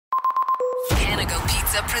Panago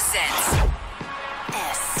Pizza presents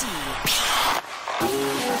STP.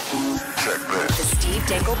 The Steve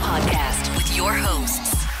Dangle Podcast with your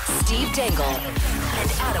hosts, Steve Dangle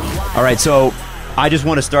and Adam Wise. All right, so I just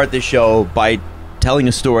want to start this show by telling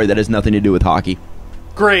a story that has nothing to do with hockey.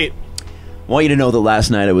 Great. I want you to know that last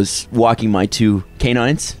night I was walking my two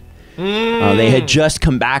canines. They had just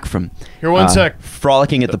come back from Here, one sec.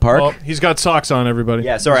 frolicking at the park. Well, he's got socks on, everybody.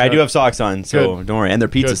 Yeah, sorry, I do have socks on, so Good. don't worry. And they're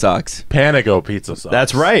pizza Good. socks. Panago pizza sauce.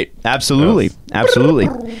 That's right. Absolutely. Yes.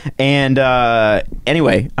 Absolutely. And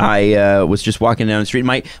anyway, I was just walking down the street.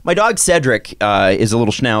 My dog Cedric is a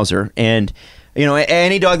little schnauzer, and you know,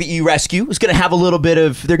 any dog that you rescue is going to have a little bit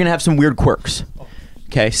of. They're going to have some weird quirks.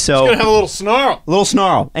 Okay, so He's going to have a little snarl. little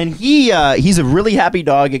snarl, and he's a really happy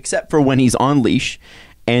dog, except for when he's on leash,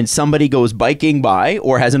 and somebody goes biking by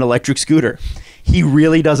or has an electric scooter. He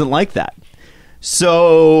really doesn't like that.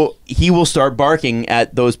 So he will start barking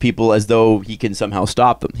at those people as though he can somehow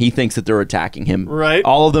stop them. He thinks that they're attacking him. Right.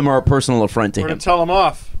 All of them are a personal affront to We're him. going to tell him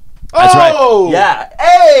off. That's Oh! right. Yeah.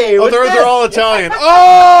 Hey! Oh, what's they're this? all Italian.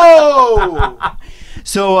 Oh!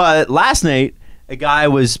 So last night, a guy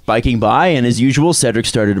was biking by, and as usual, Cedric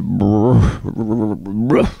started.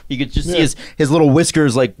 You could just see his little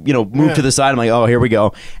whiskers, like, you know, move to the side. I'm like, oh, here we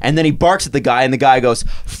go. And then he barks at the guy, and the guy goes,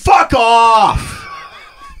 "Fuck off!"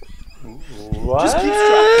 What? Just keeps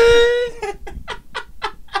trying.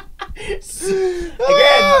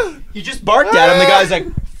 Again, he just barked at him. The guy's like,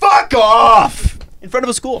 "Fuck off!" in front of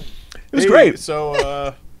a school. It was great.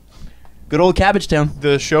 So, Good old Cabbagetown.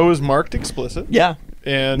 the show is marked explicit. Yeah.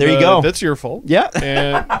 And There you go. That's your fault. Yeah.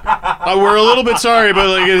 And we're a little bit sorry, but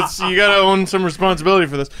like you got to own some responsibility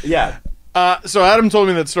for this. Yeah. So Adam told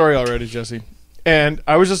me that story already, Jesse, and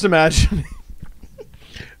I was just imagining.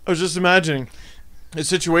 A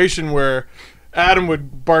situation where Adam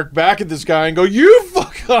would bark back at this guy and go, "You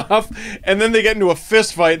fuck off," and then they get into a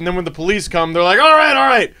fist fight, and then when the police come, they're like, all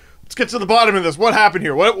right, let's get to the bottom of this. What happened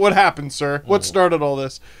here? What happened, sir? What started all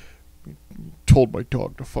this?" Told my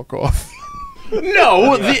dog to fuck off.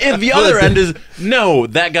 No, the other end is, no,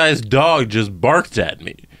 that guy's dog just barked at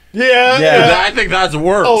me. Yeah. I think that's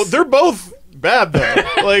worse. Oh, they're both bad though.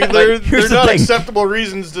 Like they're here's the not thing. acceptable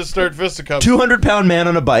reasons to start fisticuffs. 200-pound man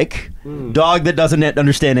on a bike, dog that doesn't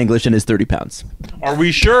understand English and is 30 pounds. Are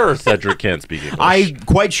we sure Cedric can't speak English? I'm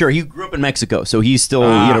quite sure. He grew up in Mexico, so he's still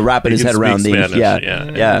wrapping he his can head speak around things.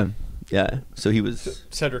 Spanish, Yeah. So he was.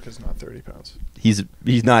 Cedric is not 30 pounds. He's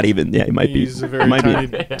not even. Yeah, he might be. He's a very might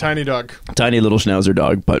tiny dog. tiny little schnauzer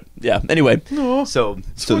dog. But yeah. Anyway. No. So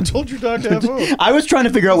Someone told your dog to have hope. I was trying to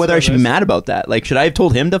figure out whether I should be nice. mad about that. Like, should I have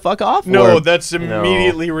told him to fuck off? No, or- that's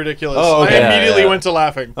immediately ridiculous. Oh, okay. I immediately Yeah. went to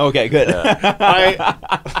laughing. Okay, good.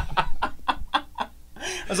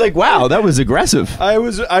 I was like, wow, that was aggressive.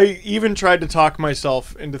 I even tried to talk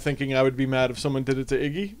myself into thinking I would be mad if someone did it to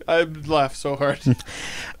Iggy. I laughed so hard.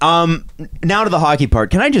 Now to the hockey part.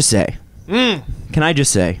 Can I just say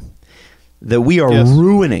that we are Yes.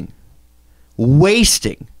 ruining,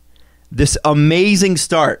 wasting this amazing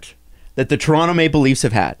start that the Toronto Maple Leafs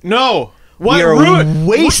have had. No. What We are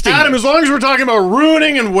wasting Adam, it. as long as we're talking about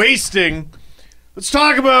ruining and wasting, let's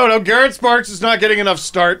talk about how Garrett Sparks is not getting enough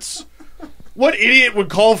starts. What idiot would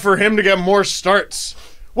call for him to get more starts?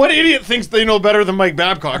 What idiot thinks they know better than Mike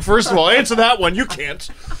Babcock? First of all, answer that one. You can't.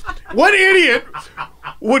 What idiot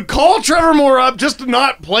would call Trevor Moore up just to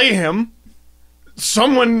not play him?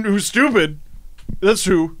 Someone who's stupid. That's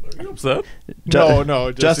who. Are you upset?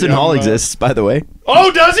 No. Justin Hall exists, by the way.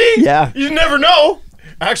 Oh, does he? Yeah. You never know.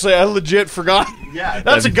 Actually, I legit forgot. Yeah.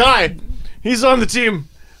 That's a guy. He's on the team.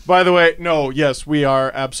 By the way, yes, we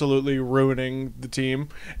are absolutely ruining the team.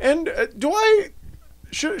 And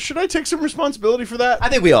should I take some responsibility for that? I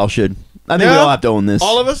think we all should. I think we Yeah? all have to own this.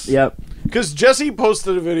 All of us? Yep. Because Jesse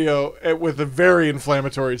posted a video with a very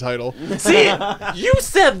inflammatory title. See, you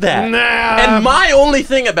said that. Nah. And my only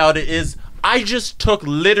thing about it is, I just took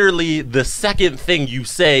literally the second thing you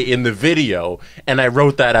say in the video, and I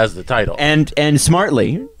wrote that as the title. And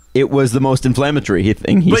smartly, it was the most inflammatory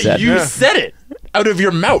thing he But said. you Yeah. said it out of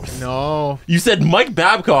your mouth. No. You said Mike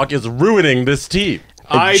Babcock is ruining this team.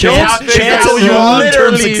 I Chance- don't think chance that's of you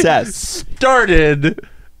long-term literally success. started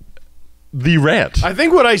the rant. I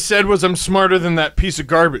think what I said was I'm smarter than that piece of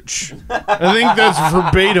garbage. I think that's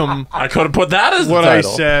verbatim I could have put that as what the I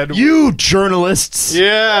title. said. You journalists.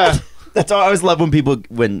 Yeah. That's all. I always love when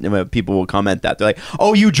people will comment that. They're like,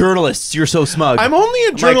 "Oh, you journalists, you're so smug." I'm only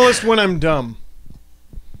a journalist when I'm dumb.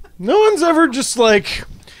 No one's ever just like...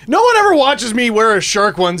 No one ever watches me wear a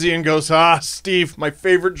shark onesie and goes, Steve, my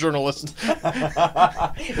favorite journalist.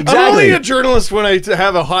 I'm only a journalist when I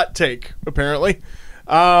have a hot take, apparently.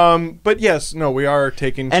 But yes, no, we are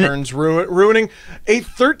taking turns ruining a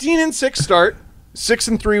 13-6 start,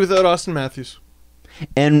 6-3 without Austin Matthews.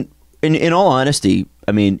 And in all honesty,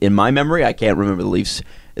 I mean, in my memory, I can't remember the Leafs.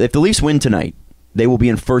 If the Leafs win tonight, they will be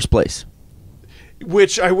in first place.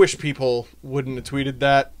 Which I wish people wouldn't have tweeted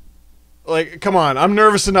that. Like, come on, I'm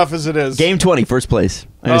nervous enough as it is. Game 20, first place.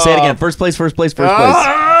 I'm going to say it again. First place.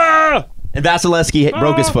 And Vasilevsky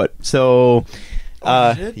broke his foot. So,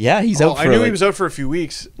 yeah, he's out for I knew he was out for a few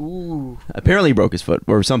weeks. Ooh. Apparently he broke his foot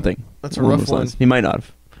or something. That's a rough one. He might not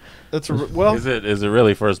have. Is it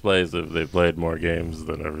really first place if they played more games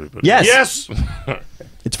than everybody? Yes.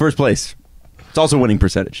 It's first place. It's also winning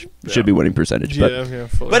percentage. Yeah. Should be winning percentage. Yeah,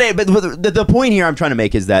 fully. But the point here I'm trying to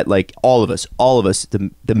make is that, like, all of us,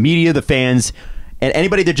 the media, the fans, and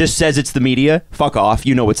anybody that just says it's the media, fuck off.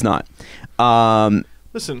 You know it's not.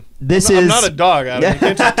 Listen, I'm not a dog, Adam. You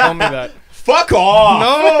can't just tell me that. Fuck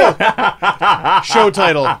off! No! Show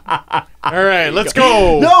title. All right, let's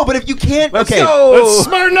go. No, but if you can't... Let's okay. go. Let's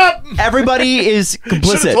smarten up! Everybody is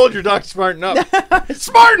complicit. Should have told your dog to smarten up.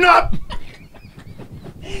 Smarten up!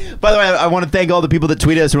 By the way, I want to thank all the people that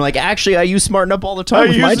tweeted us and were like, actually, I use Smarten Up all the time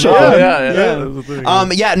with my child. Yeah.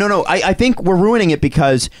 I think we're ruining it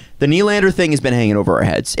because the Nylander thing has been hanging over our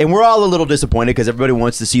heads. And we're all a little disappointed because everybody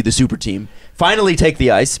wants to see the super team finally take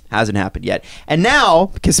the ice. Hasn't happened yet. And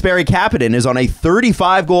now, Kasperi Kapanen is on a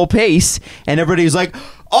 35-goal pace, and everybody's like,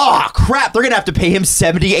 oh, crap, they're going to have to pay him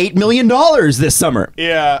 $78 million this summer.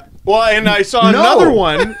 Yeah. Well, and I saw another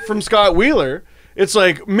one from Scott Wheeler. It's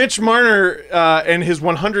like Mitch Marner and his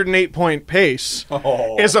 108-point pace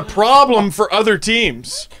is a problem for other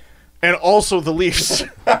teams, and also the Leafs. And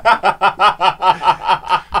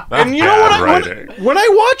you know what? When I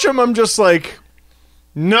watch them, I'm just like,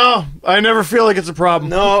 no, I never feel like it's a problem.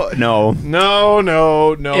 No.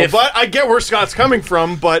 But I get where Scott's coming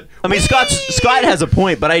from. But I mean, Scott has a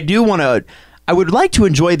point, but I would like to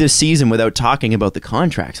enjoy this season without talking about the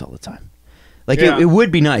contracts all the time. Like, it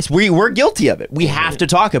would be nice. We're guilty of it. We have to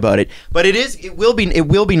talk about it. But it will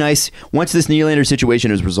be nice once this Nylander situation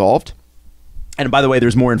is resolved. And by the way,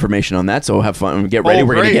 there's more information on that, so have fun. Get ready.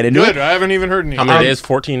 We're going to get into it. I haven't even heard anything. How many days?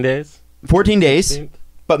 14 days? 14 days,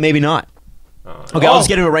 but maybe not. Okay, I'll just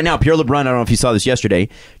get into it right now. Pierre LeBrun, I don't know if you saw this yesterday,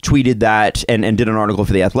 tweeted that and did an article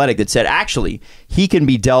for The Athletic that said, actually, he can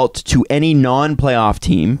be dealt to any non-playoff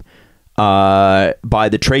team by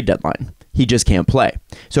the trade deadline. He just can't play.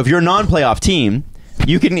 So if you're a non-playoff team,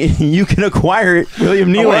 you can acquire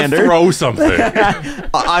William Nylander. Throw something.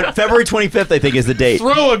 On February 25th, I think, is the date.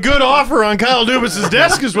 Throw a good offer on Kyle Dubas's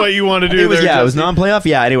desk is what you want to do. It was non-playoff.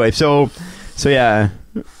 Yeah. Anyway, so yeah.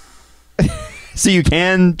 So you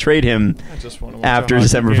can trade him after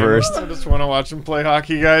December 1st. I just want to watch him play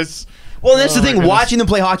hockey, guys. Well, that's the thing. Watching them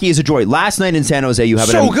play hockey is a joy. Last night in San Jose, you have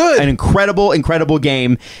an incredible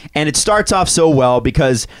game, and it starts off so well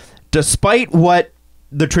because despite what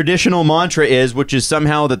the traditional mantra is, which is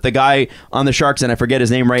somehow that the guy on the Sharks, and I forget his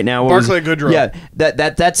name right now, Barclay Goodrow. Yeah,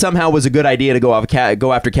 that somehow was a good idea to go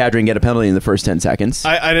after Kadri and get a penalty in the first 10 seconds.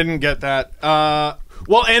 I didn't get that.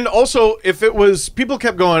 Well, and also, if it was, people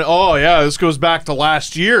kept going, oh, yeah, this goes back to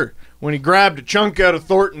last year when he grabbed a chunk out of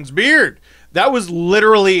Thornton's beard. That was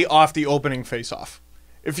literally off the opening face-off.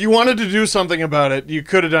 If you wanted to do something about it, you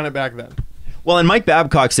could have done it back then. Well, and Mike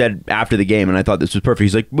Babcock said after the game, and I thought this was perfect,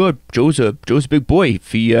 he's like, well, Joe's a big boy.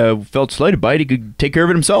 If he felt slighted by it, he could take care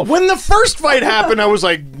of it himself. When the first fight happened, I was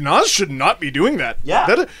like, Nas should not be doing that.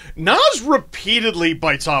 Yeah. Nas repeatedly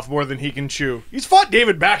bites off more than he can chew. He's fought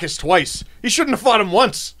David Backus twice. He shouldn't have fought him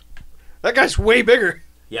once. That guy's way bigger.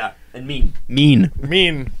 Yeah, and mean.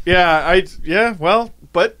 Yeah, well,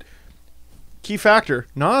 but key factor,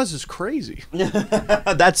 Nas is crazy.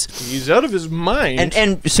 He's out of his mind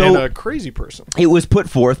and so a crazy person. It was put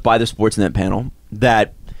forth by the Sportsnet panel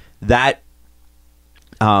that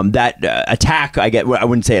attack, I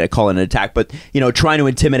wouldn't say it, I call it an attack, but trying to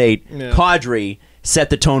intimidate Kadri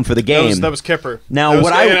set the tone for the game. That was Kipper. Now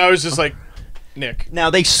I was just like, Nick.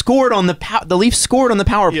 Now they scored on the Leafs scored on the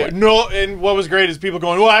power play. Yeah, no, and what was great is people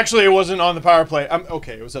going, well, actually, it wasn't on the power play.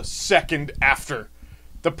 Okay, it was a second after.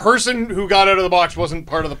 The person who got out of the box wasn't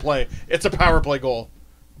part of the play. It's a power play goal,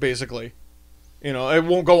 basically. It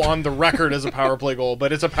won't go on the record as a power play goal,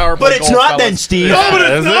 but it's a power play goal. But it's not then, Steve. No,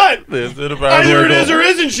 but it's not. Is it a power play Either it goal? is or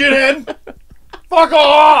isn't, shithead. Fuck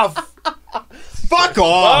off. Fuck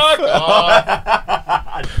off.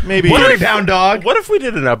 Maybe. 30-pound dog. What if we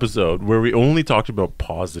did an episode where we only talked about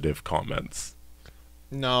positive comments?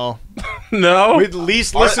 No. No? We'd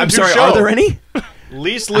least listen to show. Are there any?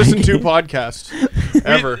 Least listened to podcast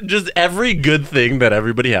ever. Just every good thing that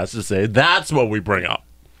everybody has to say, that's what we bring up.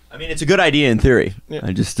 I mean, it's a good idea in theory. Yeah.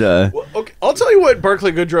 I just Well, okay, I'll tell you what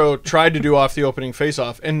Barclay Goodrow tried to do off the opening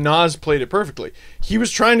faceoff, and Nas played it perfectly. He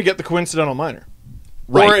was trying to get the coincidental minor.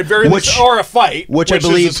 Right. Or, at very least, or a fight, which I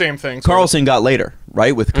believe is the same thing. Carlson got later,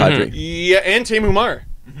 right, with Kadri. Yeah, and Teemu Meyer.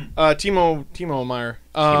 Timo Meyer.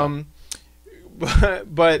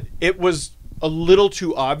 But it was a little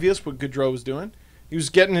too obvious what Goodrow was doing. He was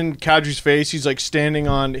getting in Kadri's face. He's like standing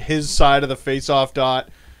on his side of the face-off dot.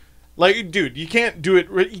 Like, dude, you can't do it.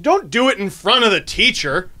 You don't do it in front of the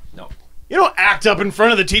teacher. No. You don't act up in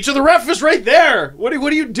front of the teacher. The ref is right there. What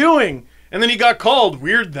are you doing? And then he got called.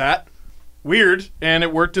 Weird. And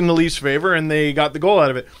it worked in the Leafs' favor, and they got the goal out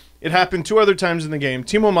of it. It happened 2 other times in the game.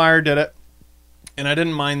 Timo Meyer did it, and I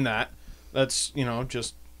didn't mind that. That's,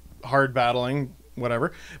 just hard battling,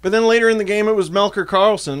 whatever. But then later in the game, it was Melker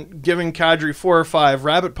Karlsson giving Kadri 4 or 5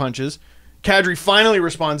 rabbit punches. Kadri finally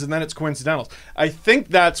responds, and then it's coincidentals. I think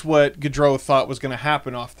that's what Gaudreau thought was going to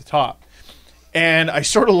happen off the top. And I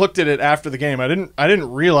sort of looked at it after the game. I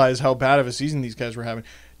didn't realize how bad of a season these guys were having.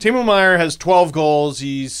 Timo Meyer has 12 goals.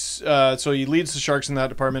 So he leads the Sharks in that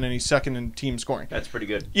department, and he's second in team scoring. That's pretty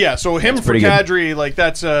good. Yeah, so him for Kadri, like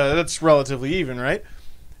that's relatively even, right?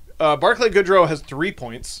 Barclay Goodrow has 3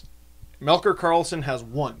 points. Melker Karlsson has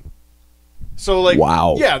 1. So, like,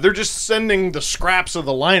 wow. Yeah, they're just sending the scraps of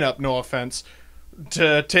the lineup, no offense,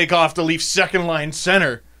 to take off the Leafs' second-line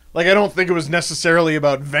center. Like, I don't think it was necessarily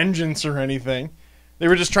about vengeance or anything. They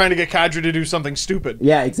were just trying to get Kadri to do something stupid.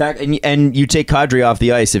 Yeah, exactly. And you take Kadri off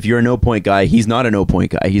the ice. If you're a no-point guy, he's not a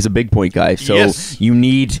no-point guy. He's a big-point guy. So yes. you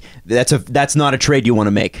need that's not a trade you want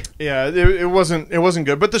to make. Yeah, it wasn't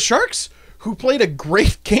good. But the Sharks, who played a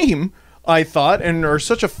great game, I thought, and are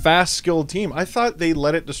such a fast, skilled team, I thought they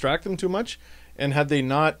let it distract them too much. And had they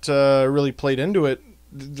not really played into it,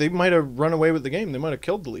 they might have run away with the game. They might have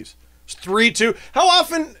killed the Leafs. It's 3-2. How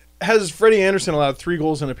often has Freddie Anderson allowed 3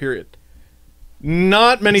 goals in a period?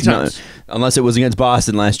 Not many times. Unless it was against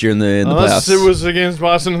Boston last year in the playoffs. Unless it was against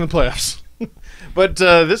Boston in the playoffs. But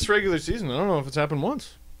this regular season, I don't know if it's happened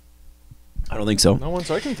once. I don't think so. Not once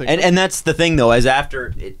I can think of. And that's the thing, though, as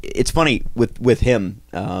after... It's funny with him,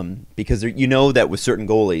 because you know that with certain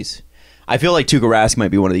goalies... I feel like Tuukka Rask might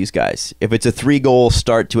be one of these guys. If it's a 3-goal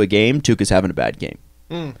start to a game, Tuukka's having a bad game.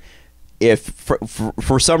 If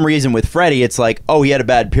for some reason with Freddie, it's like, oh, he had a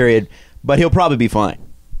bad period, but he'll probably be fine.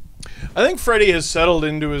 I think Freddie has settled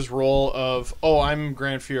into his role of, oh, I'm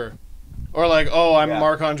Grant Fuhr. Or like, oh, I'm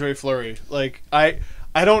Marc-Andre Fleury. Like, I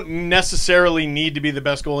don't necessarily need to be the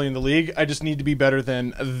best goalie in the league. I just need to be better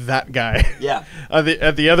than that guy. Yeah.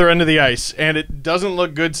 At the other end of the ice. And it doesn't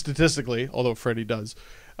look good statistically, although Freddie does.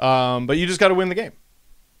 But you just got to win the game.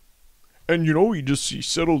 And, he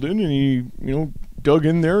settled in and he, dug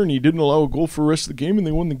in there and he didn't allow a goal for the rest of the game and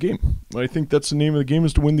they won the game. I think that's the name of the game,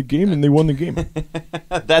 is to win the game, and they won the game.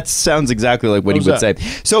 That sounds exactly like what he would say.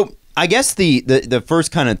 So I guess the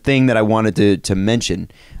first kind of thing that I wanted to mention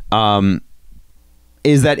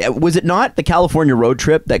is that, was it not the California road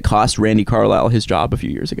trip that cost Randy Carlyle his job a few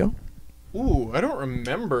years ago? Ooh, I don't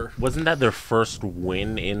remember. Wasn't that their first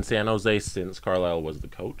win in San Jose since Carlisle was the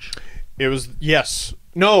coach? It was, yes.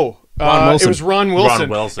 No. Ron Wilson. It was Ron Wilson. Ron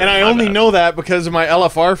Wilson, and I only know that because of my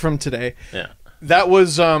LFR from today. Yeah. That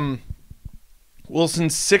was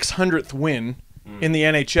Wilson's 600th win in the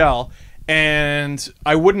NHL. And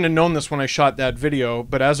I wouldn't have known this when I shot that video,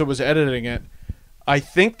 but as I was editing it, I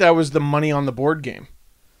think that was the money on the board game.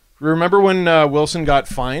 Remember when Wilson got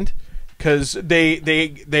fined? Because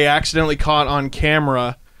they accidentally caught on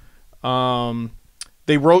camera.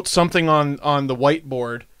 They wrote something on the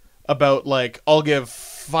whiteboard about, like, I'll give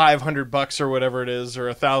 $500 or whatever it is, or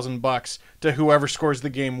 $1,000 to whoever scores the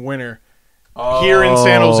game winner. Here in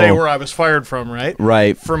San Jose, where I was fired from, right?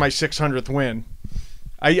 Right. For my 600th win.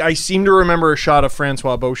 I seem to remember a shot of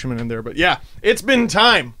Francois Beauchemin in there, but yeah, it's been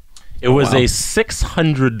time. It was a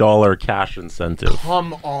 $600 cash incentive.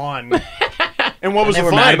 Come on. And what was the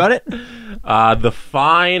We're fine? mad about it? The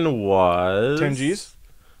fine was 10 G's?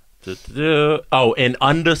 An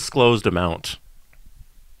undisclosed amount.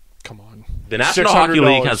 Come on. The National Hockey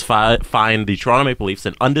League has fined the Toronto Maple Leafs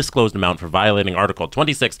an undisclosed amount for violating Article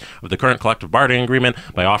 26 of the current collective bargaining agreement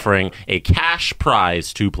by offering a cash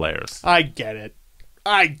prize to players. I get it,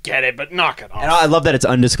 but knock it off. And I love that it's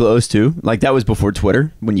undisclosed, too. Like, that was before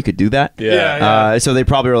Twitter, when you could do that. Yeah. So they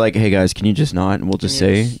probably were like, hey, guys, can you just not? And we'll just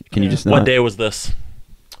say, can you just not? What day was this?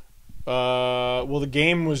 Well, the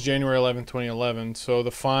game was January 11th, 2011, so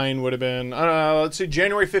the fine would have been, let's say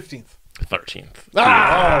January 15th. 13th. Oh,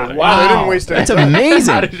 wow. They didn't waste any That's time.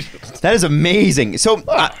 amazing. That is amazing. So,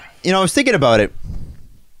 I was thinking about it.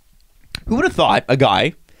 Who would have thought a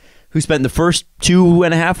guy who spent the first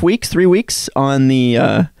 2.5 weeks, 3 weeks on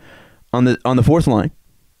the on the fourth line,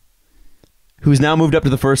 who's now moved up to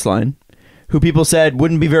the first line, who people said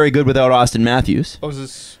wouldn't be very good without Austin Matthews. Oh,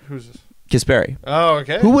 who's this? Kasperi. Oh,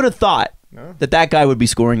 okay. Who would have thought that guy would be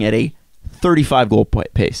scoring at a 35 goal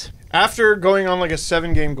pace? After going on like a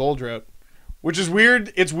 7-game goal drought, which is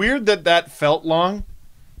weird. It's weird that felt long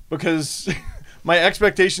because my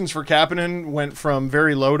expectations for Kapanen went from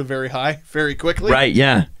very low to very high very quickly. Right,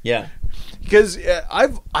 yeah. Yeah. Because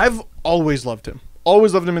I've always loved him.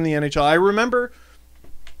 Always loved him in the NHL. I remember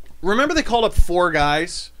they called up 4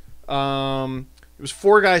 guys. It was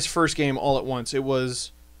 4 guys' first game all at once. It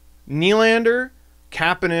was Nylander,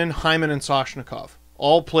 Kapanen, Hyman, and Soshnikov.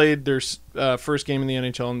 All played their first game in the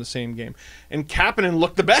NHL in the same game. And Kapanen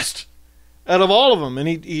looked the best out of all of them. And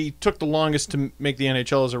he took the longest to make the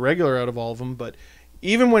NHL as a regular out of all of them. But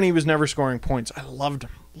even when he was never scoring points, I loved him.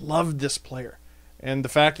 Loved this player. And the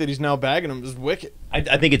fact that he's now bagging them is wicked. I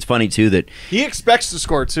think it's funny, too, that... He expects to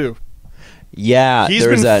score, too. Yeah, he's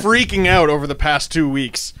been freaking out over the past 2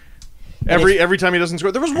 weeks. Every time he doesn't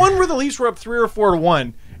score. There was one where the Leafs were up 3 or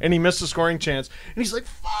 4-1, and he missed a scoring chance. And he's like,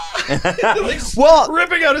 fuck! Like,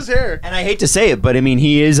 ripping out his hair. And I hate to say it, but I mean,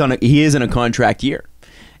 he is in a contract year.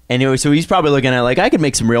 Anyway, so he's probably looking at like, I could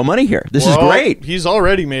make some real money here. This is great. He's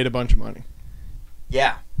already made a bunch of money.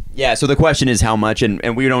 Yeah. Yeah, so the question is how much,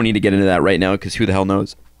 and we don't need to get into that right now because who the hell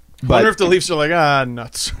knows. But I wonder if the Leafs are like,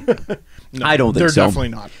 nuts. No, I don't think so. They're definitely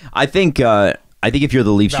not. I think if you're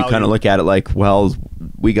the Leafs, you kind of look at it like, well,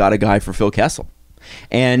 we got a guy for Phil Kessel.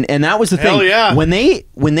 And that was the thing. Hell yeah. When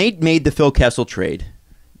they made the Phil Kessel trade,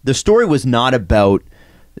 the story was not about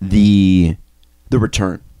the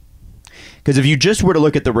return. Because if you just were to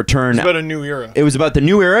look at the return... It was about a new era. It was about the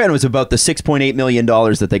new era, and it was about the $6.8 million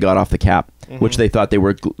that they got off the cap, which they thought they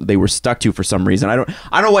were stuck to for some reason. I don't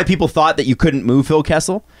know why people thought that you couldn't move Phil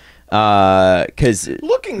Kessel. Because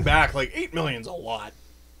looking back, like $8 million's a lot.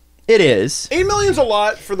 It is. $8 million's a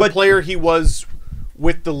lot for the player he was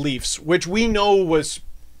with the Leafs, which we know was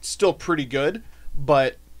still pretty good,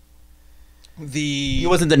 but he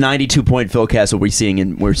wasn't the 92-point Phil Kessel we're seeing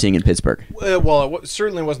in Pittsburgh. Well, it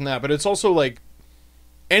certainly wasn't that, but it's also like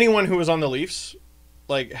anyone who was on the Leafs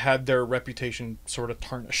like had their reputation sort of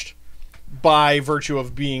tarnished by virtue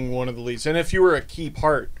of being one of the Leafs. And if you were a key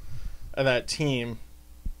part of that team,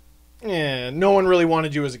 no one really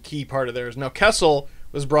wanted you as a key part of theirs. Now, Kessel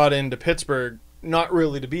was brought into Pittsburgh not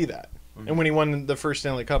really to be that. And when he won the first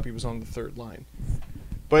Stanley Cup, he was on the third line.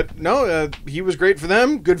 But no, he was great for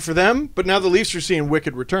them, good for them. But now the Leafs are seeing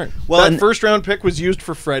wicked return. Well, that first-round pick was used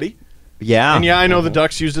for Freddie. Yeah. And I know the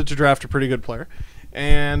Ducks used it to draft a pretty good player.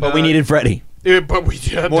 But we needed Freddie. But we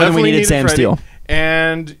more than we needed Sam Freddie. Steele.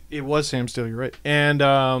 And it was Sam Steele, you're right. And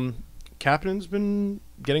Kapanen's been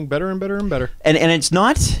getting better and better and better. And it's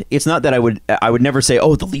not that I would never say,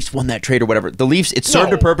 oh, the Leafs won that trade or whatever. The Leafs, it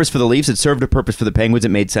served a purpose for the Leafs. It served a purpose for the Penguins. It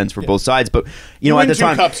made sense for both sides. But you know, at the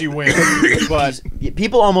time, 2 cups you win. But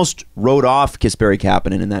people almost wrote off Kasperi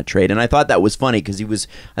Kapanen in that trade, and I thought that was funny because he was,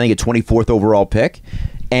 I think, a 24th overall pick,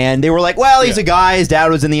 and they were like, well, he's a guy. His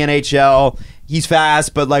dad was in the NHL. He's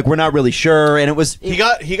fast, but like we're not really sure. And it was he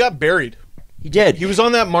got buried. He did. He was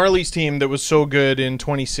on that Marlies team that was so good in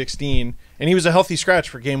 2016, and he was a healthy scratch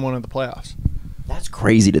for Game 1 of the playoffs. That's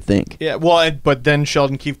crazy to think. Yeah, well, but then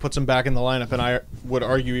Sheldon Keefe puts him back in the lineup, and I would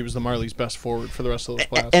argue he was the Marlies' best forward for the rest of those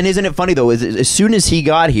playoffs. And isn't it funny, though, as soon as he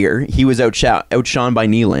got here, he was outshone by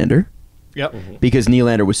Nylander. Yep. Because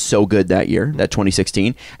Nylander was so good that year, that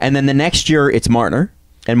 2016. And then the next year, it's Marner.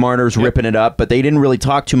 And Marner's ripping it up, but they didn't really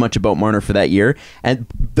talk too much about Marner for that year. And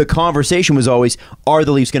the conversation was always, are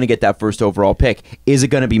the Leafs going to get that first overall pick? Is it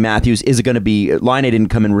going to be Matthews? Is it going to be... Line A didn't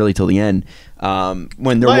come in really till the end.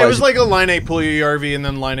 When there It was like a Line A Puljujärvi, and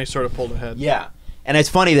then Line A sort of pulled ahead. Yeah. And it's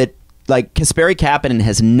funny that like Kasperi Kapanen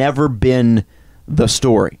has never been the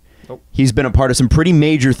story. Nope. He's been a part of some pretty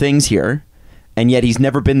major things here. And yet he's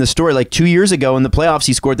never been the story. Like 2 years ago in the playoffs,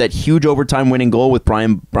 he scored that huge overtime winning goal with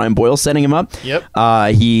Brian Boyle setting him up.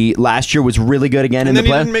 Yep. He last year was really good again in the playoffs.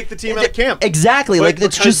 And then he didn't make the team out of camp. Exactly. But like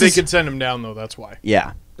that's because just they could send him down though. That's why.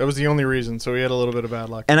 Yeah. That was the only reason. So he had a little bit of bad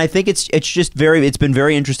luck. And I think it's been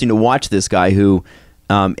very interesting to watch this guy who.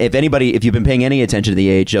 If you've been paying any attention to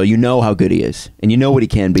the AHL, you know how good he is, and you know what he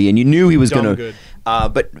can be, and you knew he was going to.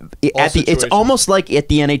 But it's almost like at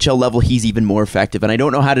the NHL level, he's even more effective, and I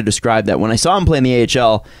don't know how to describe that. When I saw him play in the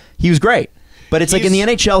AHL, he was great, but it's like in the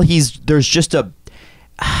NHL, there's just a.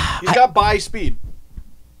 He's got by speed.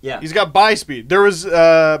 Yeah, he's got by speed. It was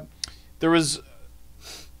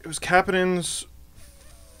Kapanen's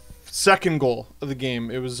second goal of the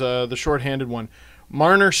game. It was the shorthanded one.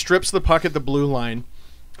 Marner strips the puck at the blue line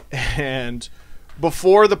and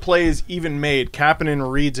before the play is even made,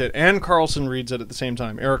 Kapanen reads it, and Karlsson reads it at the same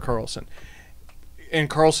time, Erik Karlsson. And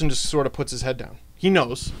Karlsson just sort of puts his head down. He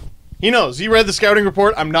knows. He knows. He read the scouting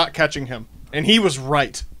report. I'm not catching him. And he was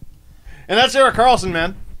right. And that's Erik Karlsson,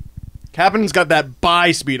 man. Kapanen's got that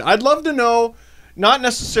buy speed. I'd love to know, not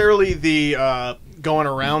necessarily the going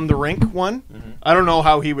around the rink one. Mm-hmm. I don't know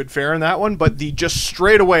how he would fare in that one, but the just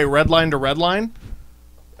straight away red line to red line,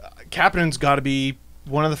 Kapanen's got to be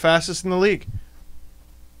one of the fastest in the league.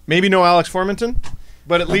 Maybe no Alex Formenton,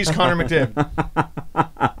 but at least Connor McDavid.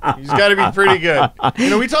 He's got to be pretty good. You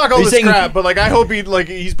know, we talk all this crap, but like I hope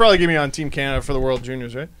he's probably going to be on Team Canada for the World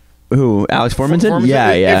Juniors, right? Who, Alex Formenton?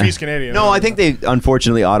 Yeah. If he's Canadian. No, I think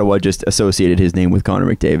unfortunately, Ottawa just associated his name with Connor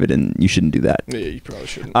McDavid, and you shouldn't do that. Yeah, you probably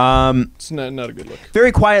shouldn't. It's not a good look.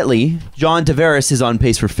 Very quietly, John Tavares is on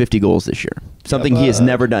pace for 50 goals this year. Something he has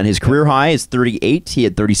never done. His career high is 38. He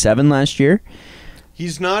had 37 last year.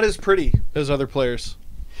 He's not as pretty as other players.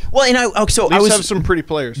 Well, and I have some pretty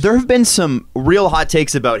players. There have been some real hot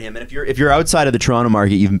takes about him, and if you're outside of the Toronto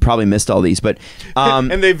market, you've probably missed all these. But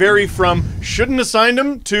and they vary from shouldn't have signed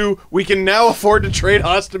him to we can now afford to trade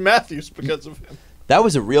Austin Matthews because of him. That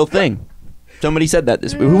was a real thing. Somebody said that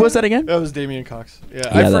this week. Who was that again? That was Damian Cox. Yeah,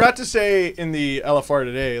 I forgot to say in the LFR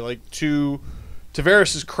today, like to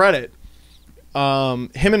Tavares' credit,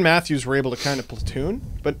 him and Matthews were able to kind of platoon,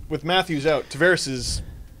 but with Matthews out, Tavares is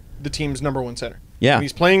the team's #1 center. Yeah. And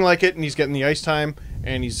he's playing like it, and he's getting the ice time,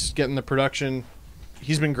 and he's getting the production.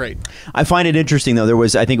 He's been great. I find it interesting, though. I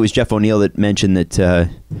think it was Jeff O'Neill that mentioned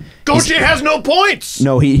that... Gauthier has no points!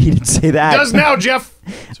 No, he didn't say that. He does now, Jeff!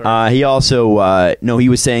 He also... he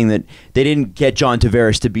was saying that they didn't get John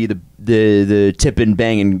Tavares to be the tip and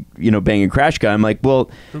bang and crash guy. I'm like,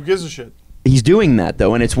 well... Who gives a shit? He's doing that,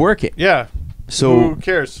 though, and it's working. Yeah. So who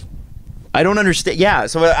cares? I don't understand. Yeah,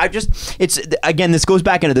 so this goes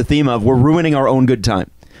back into the theme of we're ruining our own good time.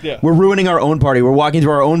 Yeah. We're ruining our own party. We're walking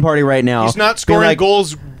through our own party right now. He's not scoring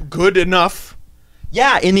goals good enough.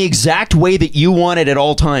 Yeah, in the exact way that you want it at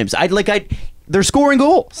all times. They're scoring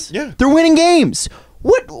goals. Yeah. They're winning games.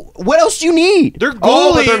 What else do you need? Their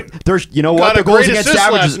goalie their goals against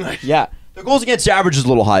average average. Yeah. Their goals against average is a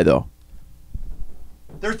little high though.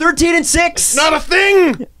 They're 13-6. Not a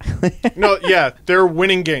thing. No, yeah, they're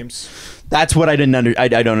winning games. That's what I don't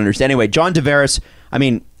understand. Anyway, John Tavares, I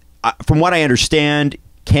mean, from what I understand,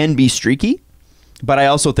 can be streaky, but I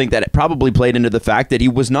also think that it probably played into the fact that he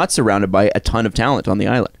was not surrounded by a ton of talent on the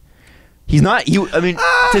island. He's not.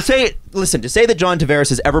 To say that John Tavares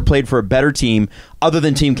has ever played for a better team other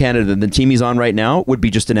than Team Canada than the team he's on right now would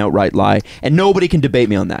be just an outright lie, and nobody can debate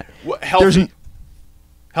me on that. Healthy.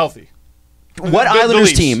 What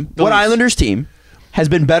Islanders team has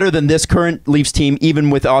been better than this current Leafs team, even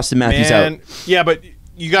with Austin Matthews out? Yeah, but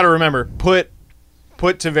you got to remember, put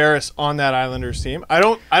Tavares on that Islanders team.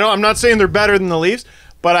 I'm not saying they're better than the Leafs,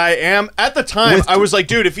 but I am at the time. I was like,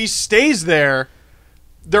 dude, if he stays there,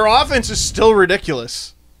 their offense is still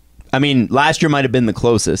ridiculous. I mean, last year might have been the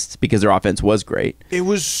closest because their offense was great. It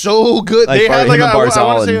was so good. They had I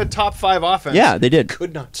want to say a top 5 offense. Yeah, they did.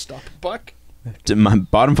 Could not stop a puck. My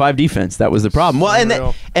bottom 5 defense. That was the problem. Well,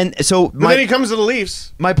 then he comes to the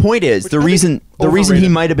Leafs. My point is the reason he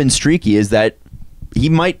might have been streaky is that he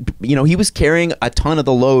was carrying a ton of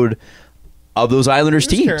the load of those Islanders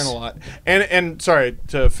teams. Carrying a lot. And sorry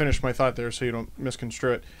to finish my thought there, so you don't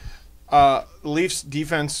misconstrue it. Leafs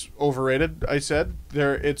defense overrated. I said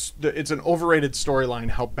it's an overrated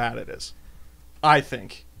storyline how bad it is. I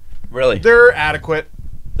think. Really, they're adequate.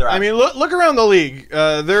 I mean, look around the league.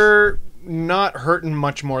 They're not hurting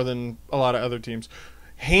much more than a lot of other teams.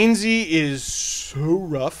 Hainsey is so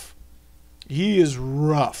rough. He is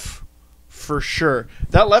rough for sure.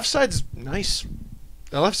 That left side's nice.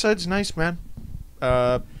 Man.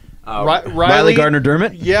 Riley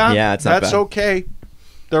Gardner-Dermott? Yeah, it's not bad. Okay.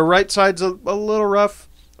 The right side's a little rough.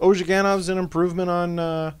 Ozhiganov's an improvement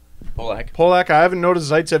on Polak. I haven't noticed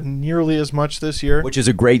Zaitsev nearly as much this year, which is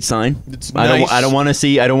a great sign. It's nice. I don't want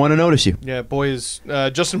to notice you. Yeah, boys.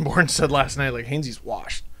 Justin Bourne said last night, like, Hainsey's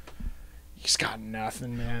washed. He's got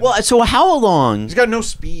nothing, man. Well, so how long? He's got no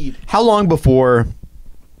speed. How long before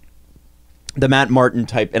the Matt Martin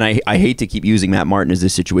type? And I hate to keep using Matt Martin as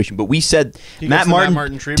this situation, but we said Matt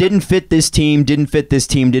Martin didn't fit this team,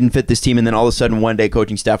 and then all of a sudden one day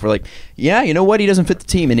coaching staff were like, yeah, you know what? He doesn't fit the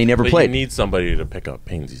team, and he never played. You need somebody to pick up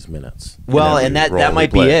Hainsey's minutes. Well, and that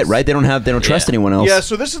might be it, right? They don't trust anyone else. Yeah.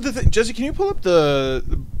 So this is the thing, Jesse. Can you pull up the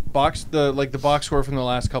box score from the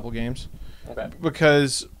last couple games? Okay.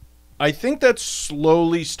 Because I think that's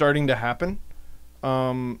slowly starting to happen.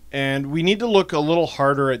 And we need to look a little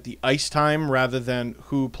harder at the ice time rather than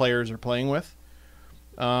who players are playing with.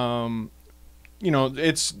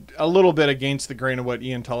 it's a little bit against the grain of what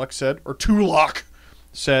Ian Tulloch said, or Tulloch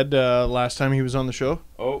said last time he was on the show.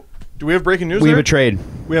 Oh. Do we have breaking news? We there? have a trade.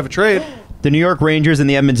 We have a trade. The New York Rangers and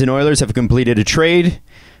the Edmonton Oilers have completed a trade.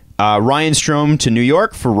 Ryan Strome to New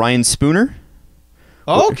York for Ryan Spooner.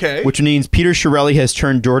 Oh, okay. Which means Peter Chiarelli has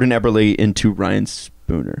turned Jordan Eberle into Ryan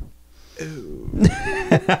Spooner.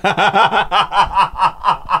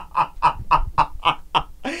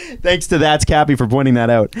 Thanks to That's Cappy for pointing that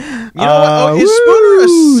out. You know what? Is Spooner a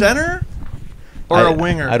center or a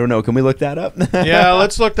winger? I don't know. Can we look that up? Yeah,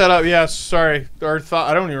 let's look that up. Yeah, sorry.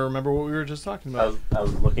 I don't even remember what we were just talking about. I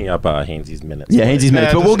was looking up Hainsey's minutes. Yeah, Hainsey's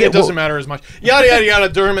minutes. But it doesn't matter as much. Yada, yada, yada.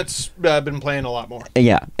 Dermot's been playing a lot more.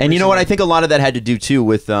 Yeah. And recently. You know what? I think a lot of that had to do, too,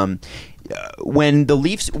 with when the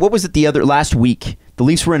Leafs... What was it last week? The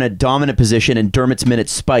Leafs were in a dominant position, and Dermot's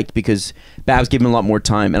minutes spiked because Babs gave him a lot more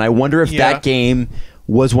time. And I wonder if that game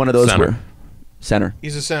was one of those where... Center.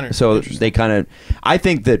 He's a center. So they kind of... I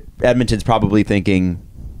think that Edmonton's probably thinking...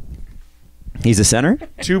 He's a center?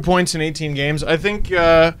 2 points in 18 games. I think...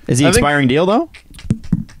 Is he expiring deal, though?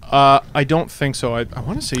 I don't think so. I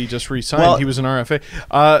want to say he just re-signed. Well, he was an RFA.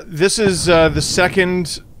 This is the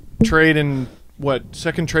second trade in...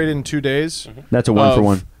 Second trade in 2 days? That's a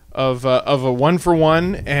 1-for-1. Of a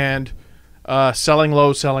 1-for-1 and selling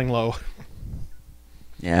low.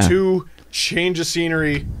 Yeah. 2 change of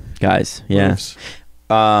scenery... Guys, yeah. Moves.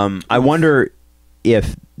 I wonder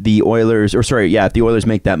if the Oilers, if the Oilers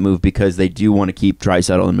make that move because they do want to keep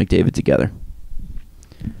Draisaitl and McDavid together.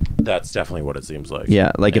 That's definitely what it seems like.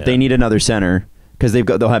 Yeah, if they need another center, because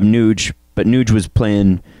they'll have Nuge, but Nuge was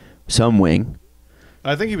playing some wing.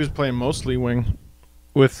 I think he was playing mostly wing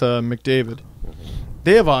with McDavid.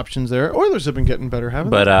 They have options there. Oilers have been getting better,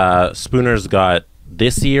 haven't they? But Spooner's got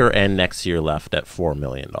this year and next year left at $4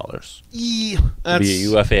 million. He'll be a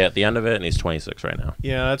UFA at the end of it, and he's 26 right now.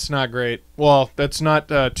 Yeah, that's not great. Well, that's not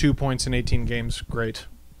 2 points in 18 games. Great.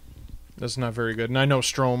 That's not very good. And I know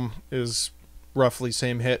Strome is roughly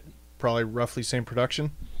same hit, probably roughly same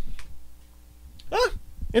production.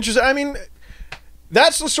 Interesting. I mean,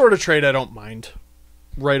 that's the sort of trade I don't mind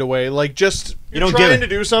right away. Like, just you're trying to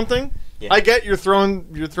do something. Yeah. I get you're throwing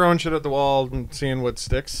shit at the wall and seeing what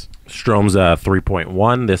sticks. Strome's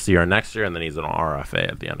 3.1 this year and next year, and then he's an RFA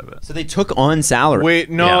at the end of it. So they took on salary.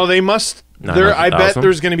 Wait, no, they must. I bet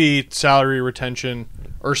there's going to be salary retention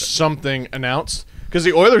or something announced because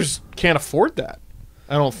the Oilers can't afford that.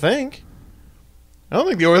 I don't think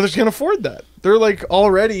the Oilers can afford that. They're like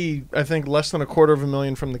already, I think, less than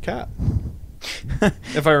 $250,000 from the cap.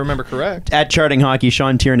 If I remember correct. At Charting Hockey,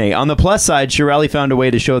 Sean Tierney. On the plus side, Chiarelli found a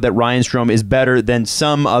way to show that Ryan Strome is better than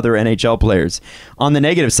some other NHL players. On the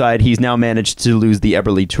negative side, he's now managed to lose the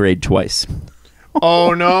Eberle trade twice.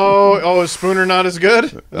 Oh, no. Oh, is Spooner not as good?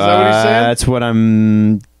 Is that what he's saying? That's what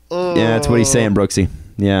I'm... Yeah, that's what he's saying, Brooksy.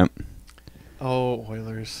 Yeah. Oh,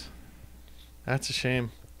 Oilers. That's a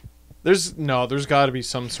shame. There's got to be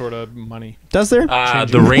some sort of money. Does there?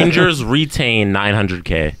 The Rangers retain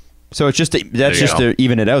 $900K. So it's just to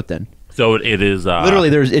even it out then. So it is literally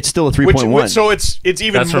it's still a 3.1. So it's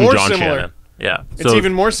even That's more from John similar. Shannon. Yeah, it's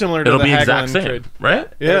even more similar to the Hagelin trade, right?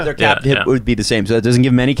 Yeah, their cap hit would be the same, so it doesn't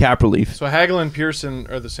give them any cap relief. So Hagelin and Pearson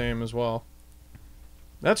are the same as well.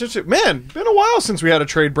 That's just man. Been a while since we had a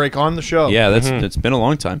trade break on the show. Yeah, it's been a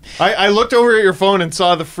long time. I looked over at your phone and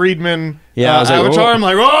saw the Friedman I was like, avatar. I'm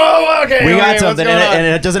like, oh, okay, we got something, and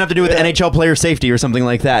it doesn't have to do with NHL player safety or something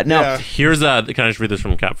like that. Now, here's can I just read this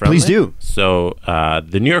from Cap Friendly? Please do. So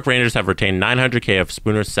the New York Rangers have retained $900K of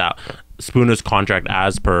Spooner's contract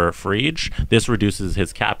as per Frege. This reduces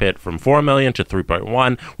his cap hit from $4 million to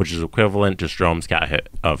 $3.1, which is equivalent to Strome's cap hit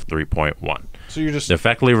of $3.1. So you just it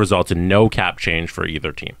effectively results in no cap change for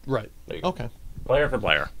either team. Right. Okay. Player for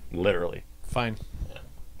player, literally. Fine.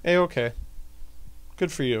 Yeah. Okay.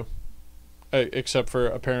 Good for you. Except for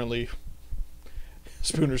apparently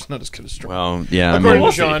Spooner's not as good as Strome. Well, yeah. According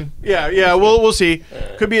to Sean. Yeah. We'll see.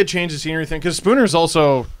 Could be a change of scenery thing because Spooner's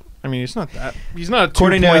also. I mean, he's not a 2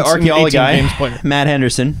 According to archaeology guy Matt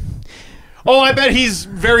Henderson. Oh, I bet he's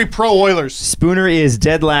very pro Oilers. Spooner is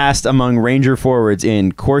dead last among Ranger forwards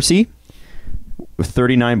in Corsi with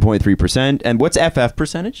 39.3%. And what's FF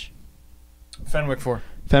percentage? Fenwick 4,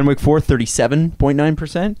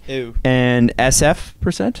 37.9%. Ew. And SF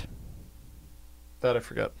percent? That I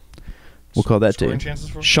forgot. We'll call that Scoring to chances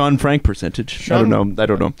for? Sean Frank percentage. I don't know.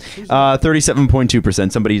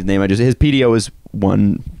 37.2%. Somebody's name. His PDO is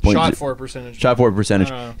 1. Shot for percentage. Shot for percentage.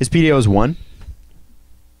 His PDO is 1.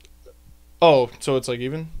 Oh, so it's like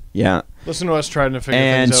even? Yeah. Listen to us trying to figure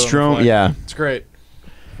and things out. Strome, on the fly. yeah. It's great.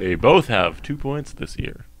 They both have 2 points this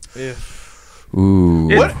year. Yeah. Ooh.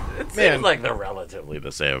 Man. Seems like they're relatively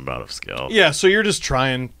the same amount of skill. Yeah, so you're just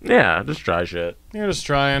trying. Yeah, just try shit. You're just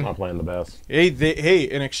trying. Not playing the best. Hey,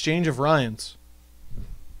 an exchange of Ryans.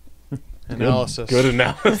 Analysis. Good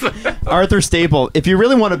analysis. Arthur Staple. If you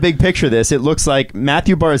really want a big picture of this, it looks like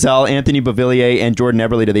Matthew Barzal, Anthony Beauvillier, and Jordan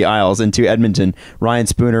Eberle to the Isles, and to Edmonton, Ryan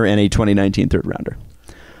Spooner, and a 2019 third rounder.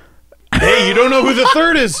 Hey, you don't know who the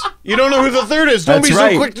third is. Don't That's be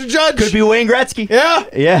right. so quick to judge. Could be Wayne Gretzky. Yeah.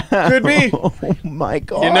 Yeah. Could be. Oh, my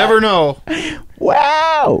God. You never know.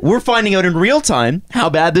 Wow. We're finding out in real time how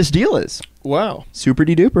bad this deal is. Wow. Super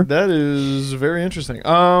de-duper. That is very interesting.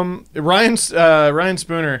 Ryan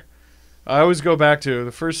Spooner, I always go back to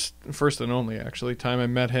the first and only, actually, time I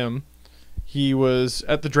met him. He was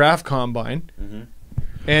at the draft combine,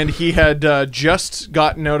 and he had just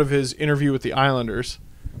gotten out of his interview with the Islanders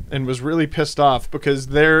and was really pissed off because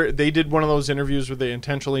they did one of those interviews where they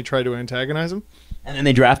intentionally tried to antagonize him. And then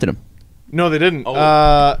they drafted him. No, they didn't.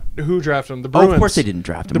 Oh. Who drafted him? The Bruins. Oh, of course they didn't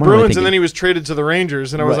draft him. The What am I Bruins, and thinking? then he was traded to the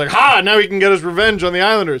Rangers, and I was Right. like, ha, now he can get his revenge on the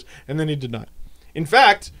Islanders. And then he did not. In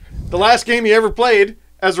fact, the last game he ever played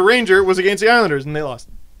as a Ranger was against the Islanders, and they lost.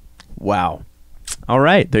 Wow. All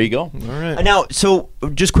right. There you go. All right. Now, so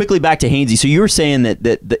just quickly back to Hainsey. So you were saying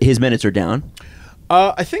that his minutes are down.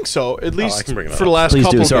 I think so, at I least can bring that for the up. last Please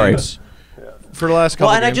couple do, sorry. games. For the last couple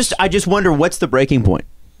Well, and games. I just wonder what's the breaking point.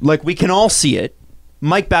 Like, we can all see it.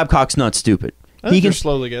 Mike Babcock's not stupid. I think they're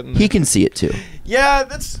slowly getting there. He can see it too. Yeah,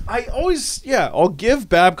 I'll give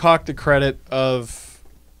Babcock the credit of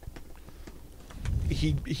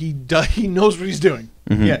he knows what he's doing.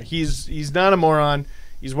 Mm-hmm. Yeah, he's not a moron.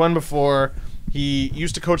 He's won before. He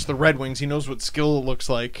used to coach the Red Wings. He knows what skill looks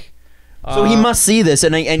like. So he must see this,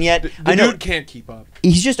 and yet The I know dude can't keep up.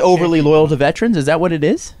 he's just overly loyal to veterans. Is that what it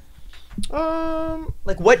is?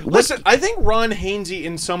 Like what? Listen, I think Ron Hainsey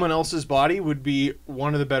in someone else's body would be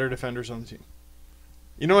one of the better defenders on the team.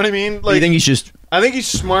 You know what I mean? Like, you think he's just I think he's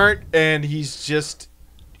smart, and he's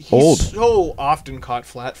old? So often caught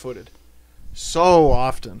flat-footed. So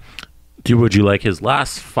often. Would you like his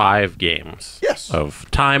last 5 games? Yes.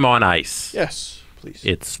 Of time on ice? Yes, please.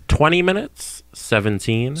 It's 20 minutes,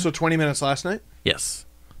 17. So 20 minutes last night? Yes.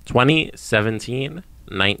 20, 17,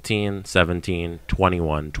 19, 17,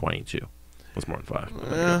 21, 22. That's more than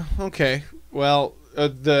 5. Okay. Well,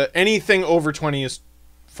 the anything over 20 is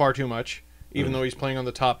far too much, even though he's playing on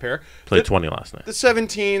the top pair. Played 20 last night. The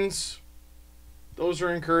 17s, those are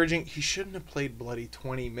encouraging. He shouldn't have played bloody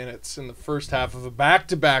 20 minutes in the first half of a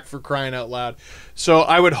back-to-back, for crying out loud. So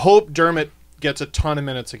I would hope Dermott gets a ton of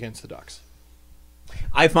minutes against the Ducks.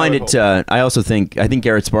 I find it. I think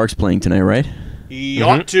Garrett Sparks playing tonight, right? He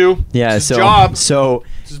ought to. Yeah. It's his job. So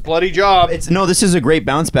It's his bloody job. this is a great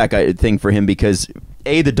bounce back thing for him because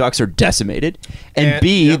A, the Ducks are decimated, and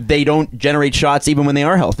B, yep. they don't generate shots even when they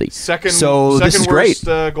are healthy. Second this is great.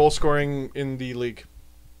 worst goal scoring in the league,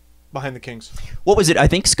 behind the Kings. What was it? I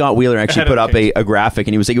think Scott Wheeler actually Ahead of put up the Kings. a graphic,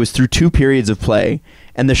 and he was like, it was through 2 periods of play,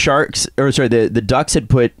 and the Ducks had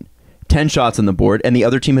put 10 shots on the board, and the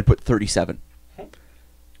other team had put 37.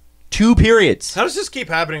 2 periods. How does this keep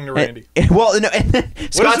happening to Randy? Well, no,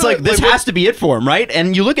 Scott's it like, this like, has to be it for him, right?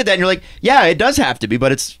 And you look at that and you're like, yeah, it does have to be,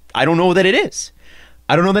 but I don't know that it is.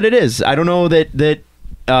 I don't know that.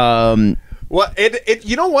 Well,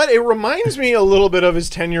 you know what? It reminds me a little bit of his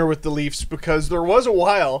tenure with the Leafs, because there was a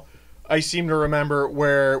while, I seem to remember,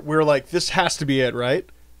 where we're like, this has to be it, right?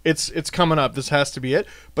 It's coming up. This has to be it.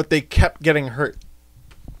 But they kept getting hurt.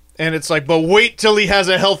 And it's like, but wait till he has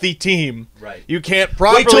a healthy team. Right. You can't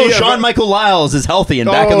properly... Wait till Jean-Michael Lyles is healthy and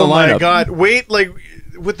back in the lineup. Oh, my God. Wait, like,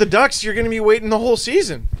 with the Ducks, you're going to be waiting the whole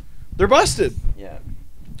season. They're busted. Yeah.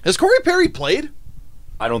 Has Corey Perry played?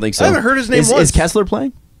 I don't think so. I haven't heard his name once. Is Kessler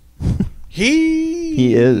playing?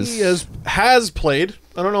 He is. has played.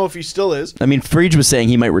 I don't know if he still is. I mean, Frege was saying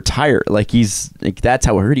he might retire. That's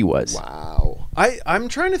how I heard he was. Wow. I'm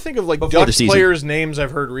trying to think of Before the Ducks season. players' names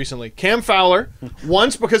I've heard recently. Cam Fowler,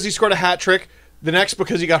 once because he scored a hat trick, the next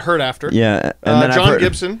because he got hurt after. Yeah. And then John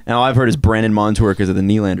Gibson. Now I've heard is Brandon Montour because of the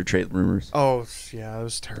Nylander trade rumors. Oh, yeah, that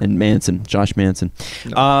was terrible. And Josh Manson.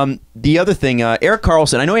 The other thing, Eric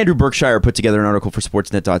Carlson. I know Andrew Berkshire put together an article for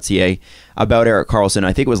Sportsnet.ca about Eric Carlson.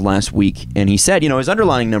 I think it was last week, and he said, his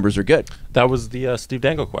underlying numbers are good. That was the Steve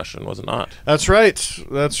Dangle question, was it not? That's right.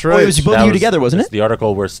 That's right. Oh, it was both of you together, wasn't It's it? the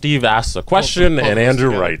article where Steve asks a question and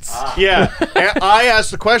Andrew writes. Yeah. I asked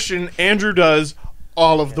the question. Andrew does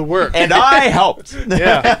all of the work. And I helped.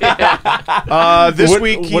 Yeah. This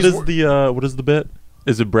week, what is the bit?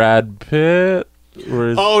 Is it Brad Pitt? Or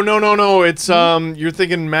is Oh no! It's you're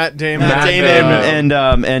thinking Matt Damon. Matt and Damon.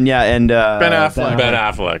 Ben Affleck. Ben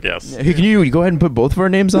Affleck? Yes. Hey, can you go ahead and put both of our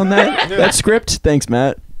names on that script? Thanks,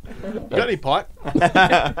 Matt. You got any pot?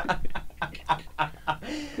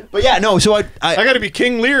 But yeah, no. So I got to be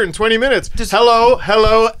King Lear in 20 minutes. Just hello.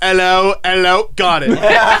 Got it.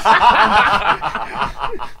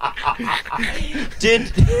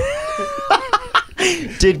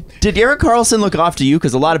 Did Erik Karlsson look off to you?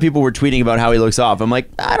 Because a lot of people were tweeting about how he looks off. I'm like,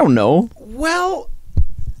 I don't know. Well,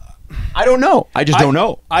 I don't know. I just don't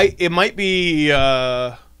know. It might be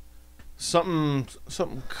something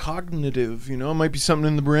cognitive. You know, it might be something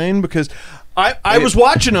in the brain because I was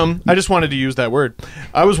watching him. I just wanted to use that word.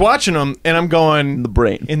 I was watching him and I'm going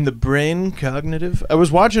in the brain cognitive. I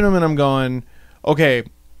was watching him and I'm going, okay,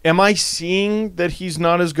 am I seeing that he's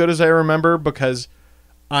not as good as I remember because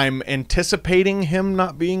I'm anticipating him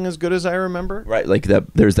not being as good as I remember? Right, like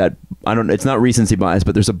that. There's that. I don't. It's not recency bias,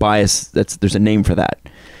 but there's a bias. There's a name for that.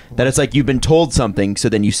 That it's like you've been told something, so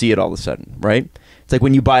then you see it all of a sudden, right? It's like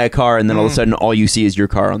when you buy a car and then all of a sudden all you see is your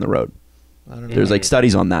car on the road. I don't know. There's like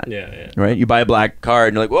studies on that. Yeah. Right? You buy a black car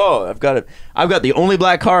and you're like, whoa, I've got the only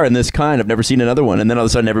black car in this kind. I've never seen another one. And then all of a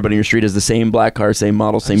sudden everybody in your street has the same black car, same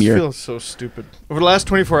model, same year. I feel so stupid. Over the last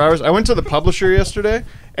 24 hours, I went to the publisher yesterday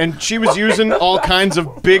and she was using all kinds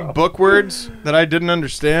of big book words that I didn't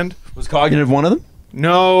understand. Was cognitive one of them?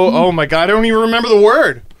 No. Oh my God. I don't even remember the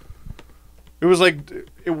word. It was like,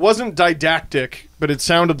 it wasn't didactic, but it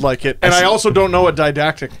sounded like it. And I also don't know what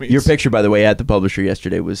didactic means. Your picture, by the way, at the publisher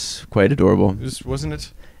yesterday was quite adorable. Wasn't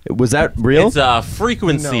it? Was that real? It's a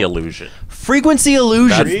frequency illusion. Frequency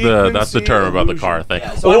illusion. That's the term about the car thing.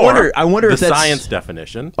 Yeah, so I wonder if the that's science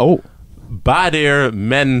definition. Oh. Bader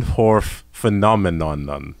Menhorf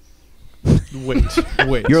phenomenon.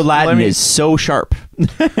 Wait. Your Latin is so sharp.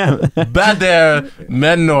 Bader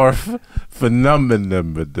Menhorf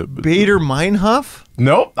phenomenon. Bader Meinhof?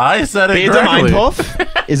 Nope, I said it Bader correctly.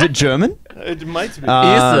 Meinhof? Is it German? It might be.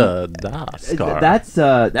 Das car. That's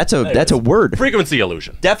a word. Frequency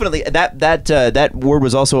illusion. Definitely. That word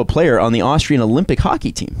was also a player on the Austrian Olympic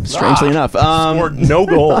hockey team. Strangely enough, Scored no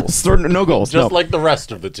goals. No goals. Just like the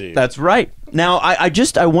rest of the team. That's right. Now I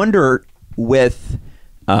wonder with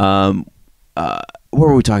what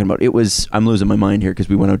were we talking about? I'm losing my mind here because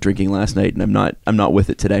we went out drinking last night and I'm not with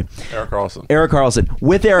it today. Erik Karlsson.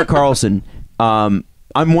 With Erik Karlsson,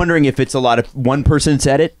 I'm wondering if it's a lot of one person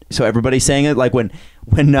said it, so everybody's saying it. Like when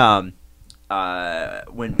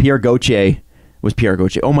Pierre Gauthier was Pierre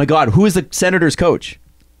Gauthier. Oh my God, who is the Senators' coach?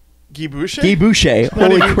 Guy Boucher? Guy Boucher.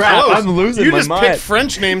 Holy crap! Close. I'm losing you my just mind. picked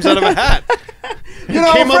French names out of a hat. You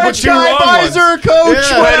know, came up with French two guy, wrong Visor, ones. coach,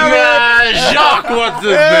 Yeah. whatever. Jacques, what's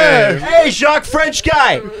his name? Hey, Jacques, French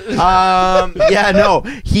guy. Yeah, no.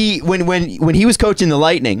 When he was coaching the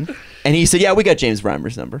Lightning, and he said, "Yeah, we got James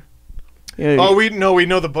Reimer's number." Yeah, Oh, we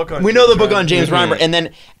know the book on. we know the book on James Reimer.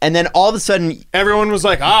 Reimer, and then all of a sudden, Everyone was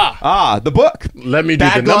like, the book. Let me do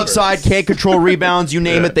Back the glove numbers. side, can't control rebounds. You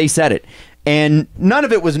name it, they said it. And none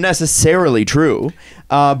of it was necessarily true,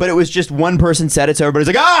 but it was just one person said it, so everybody's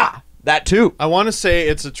like, that too. I want to say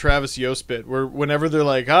it's a Travis Yost bit where whenever they're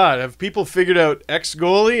like, have people figured out X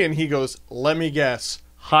goalie? And he goes, let me guess,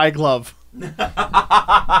 high glove. Let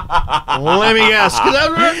me guess,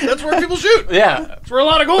 because that's where people shoot. Yeah. That's where a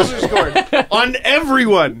lot of goals are scored. On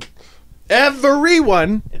everyone.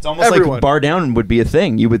 Everyone. It's almost like bar down would be a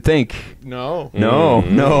thing. You would think. No.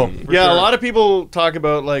 No. Yeah, a lot of people talk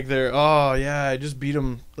about like I just beat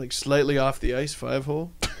him like slightly off the ice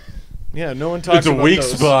 5-hole. Yeah, no one talks It's a about weak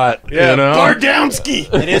those. spot. Yeah, You know? Bardowski.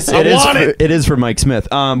 It is for Mike Smith.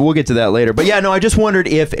 We'll get to that later. But yeah, no, I just wondered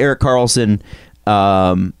if Erik Karlsson,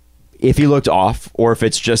 if he looked off or if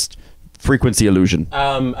it's just frequency illusion.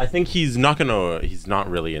 I think he's not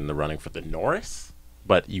really in the running for the Norris,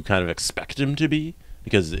 but you kind of expect him to be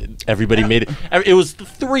because everybody made it. It was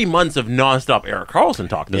 3 months of nonstop Erik Karlsson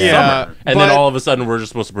talk this summer, and then all of a sudden we're just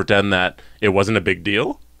supposed to pretend that it wasn't a big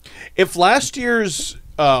deal. If last year's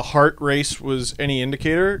Hart race was any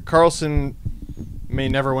indicator, Karlsson may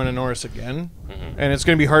never win a Norris again, and it's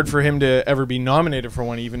going to be hard for him to ever be nominated for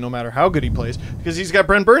one, even no matter how good he plays, because he's got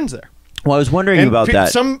Brent Burns there. Well, I was wondering about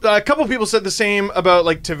that. A couple people said the same about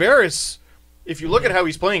like Tavares. If you look at how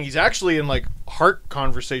he's playing, he's actually in like Hart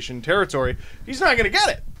conversation territory. He's not going to get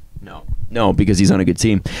it. No, because he's on a good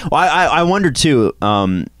team. Well, I wonder too,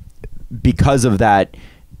 because of that,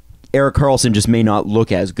 Erik Karlsson just may not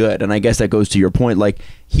look as good, and I guess that goes to your point. Like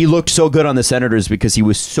he looked so good on the Senators because he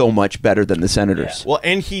was so much better than the Senators. Yeah. Well,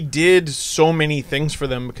 and he did so many things for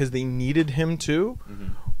them because they needed him to.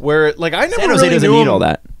 Where like I never San Jose really doesn't knew need him, all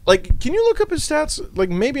that. Like, can you look up his stats? Like,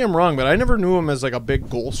 maybe I'm wrong, but I never knew him as like a big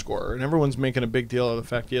goal scorer, and everyone's making a big deal of the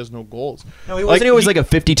fact he has no goals. No, he wasn't. He was like a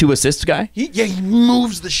 52 assists guy. He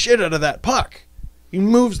moves the shit out of that puck. He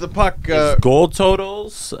moves the puck. His goal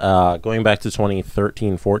totals, going back to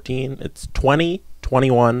 2013-14, it's 20,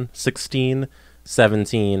 21, 16,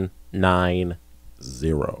 17, 9,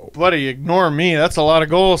 0. Buddy, ignore me. That's a lot of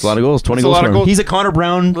goals. A lot of goals. 20 That's goals. a lot of goals. He's a Connor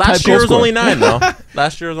Brown type Last year goal was scorer. only 9, though.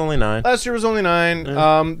 Last year was only 9. Last year was only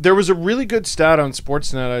 9. There was a really good stat on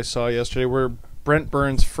Sportsnet I saw yesterday where Brent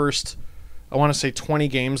Burns' first, I want to say 20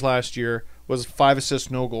 games last year was 5 assists,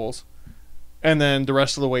 no goals. And then the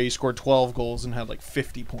rest of the way he scored 12 goals and had like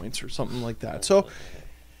 50 points or something like that. So,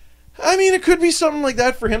 I mean, it could be something like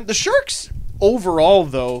that for him. The Sharks, overall,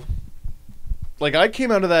 though, like I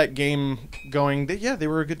came out of that game going, yeah, they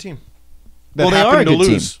were a good team. That Well, they happened are a to good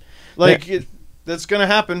team. lose. Like, that's going to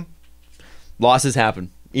happen. Losses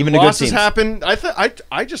happen. Even Losses to good teams. happen.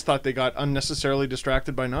 I just thought they got unnecessarily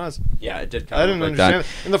distracted by Nas. Yeah, it did. I didn't understand.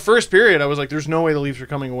 In the first period, I was like, "There's no way the Leafs are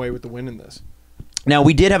coming away with the win in this." Now,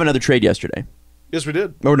 we did have another trade yesterday. Yes, we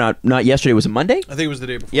did. Or not yesterday. Was it Monday? I think it was the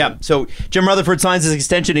day before. Yeah. So Jim Rutherford signs his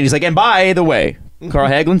extension, and he's like, and by the way, Carl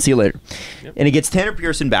Hagelin, see you later. Yep. And he gets Tanner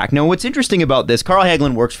Pearson back. Now, what's interesting about this, Carl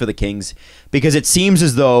Hagelin works for the Kings because it seems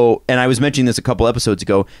as though, and I was mentioning this a couple episodes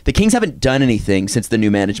ago, the Kings haven't done anything since the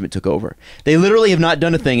new management took over. They literally have not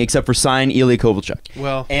done a thing except for sign Ilya Kovalchuk.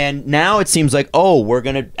 Well, and now it seems like, oh, we're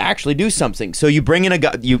going to actually do something. So you bring in a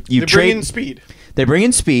guy, you they trade bring in speed. They bring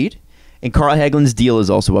in speed. And Carl Hagelin's deal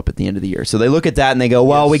is also up at the end of the year. So they look at that and they go,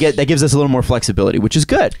 well, that gives us a little more flexibility, which is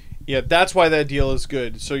good. Yeah, that's why that deal is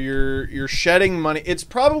good. So you're shedding money. It's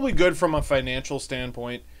probably good from a financial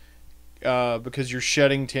standpoint because you're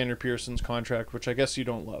shedding Tanner Pearson's contract, which I guess you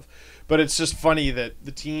don't love. But it's just funny that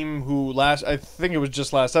the team who I think it was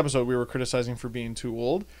just last episode we were criticizing for being too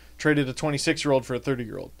old, traded a 26-year-old for a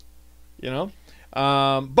 30-year-old. You know?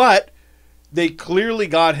 But they clearly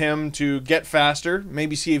got him to get faster,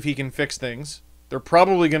 maybe see if he can fix things. They're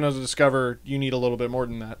probably going to discover you need a little bit more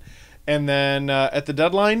than that. And then at the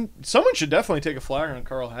deadline, someone should definitely take a flyer on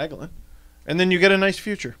Carl Hagelin. And then you get a nice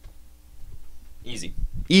future. Easy.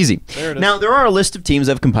 There it is. Now, there are a list of teams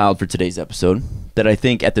I've compiled for today's episode that I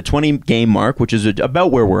think at the 20-game mark, which is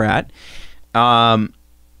about where we're at, I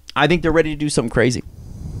think they're ready to do something crazy.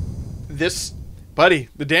 Buddy,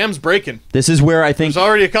 the dam's breaking. This is where I think... There's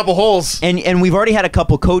already a couple holes. And we've already had a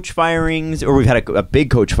couple coach firings, or we've had a big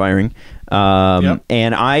coach firing. Yep.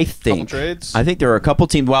 And I think... Couple trades. I think there are a couple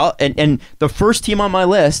teams... Well, and the first team on my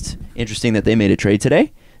list, interesting that they made a trade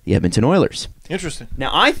today, the Edmonton Oilers. Interesting.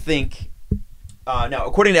 Now, I think... now,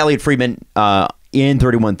 according to Elliot Friedman, in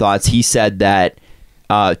 31 Thoughts, he said that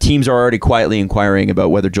teams are already quietly inquiring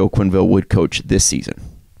about whether Joe Quenneville would coach this season.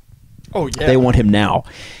 Oh, yeah. They want him now.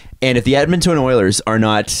 And if the Edmonton Oilers are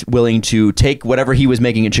not willing to take whatever he was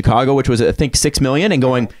making in Chicago, which was I think $6 million, and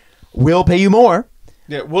going, we'll pay you more.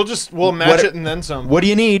 Yeah, we'll match it and then some. What do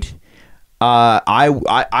you need?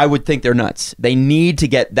 I would think they're nuts. They need to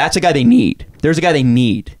get. That's a guy they need. There's a guy they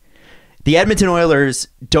need. The Edmonton Oilers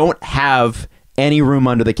don't have any room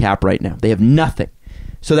under the cap right now. They have nothing.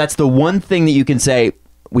 So that's the one thing that you can say.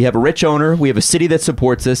 We have a rich owner. We have a city that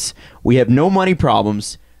supports us. We have no money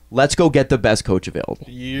problems. Let's go get the best coach available.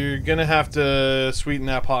 You're going to have to sweeten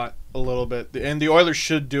that pot a little bit. And the Oilers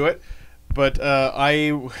should do it. But I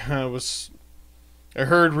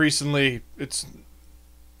heard recently it's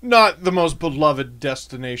not the most beloved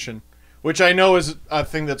destination, which I know is a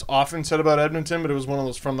thing that's often said about Edmonton, but it was one of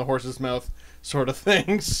those from the horse's mouth sort of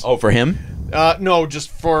things. Oh, for him? No, just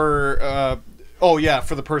for...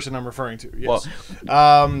 for the person I'm referring to. Yes.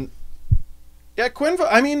 Well, yeah, Quenneville,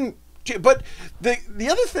 I mean... But the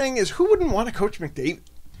other thing is, who wouldn't want to coach McDavid?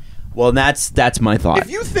 Well, that's my thought. If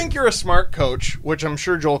you think you're a smart coach, which I'm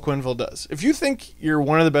sure Joel Quenneville does, if you think you're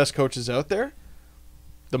one of the best coaches out there,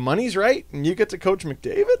 the money's right, and you get to coach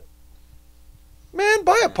McDavid, man,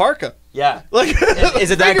 buy a parka. Yeah. Like, is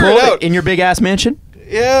it that figure it cold out. in your big ass mansion?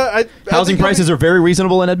 Yeah. Housing prices are very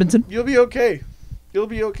reasonable in Edmonton. You'll be okay. You'll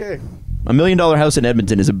be okay. $1 million house in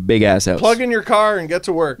Edmonton is a big ass house. Plug in your car and get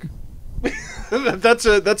to work. That's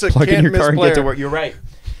a Plug can't in your miss car and player. get to work. You're right.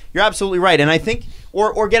 You're absolutely right. And I think,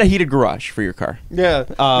 or get a heated garage for your car. Yeah,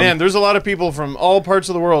 man. There's a lot of people from all parts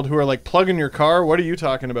of the world who are like, plug in your car. What are you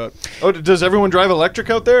talking about? Oh, does everyone drive electric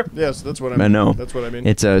out there? Yes, that's what I mean. I know. That's what I mean.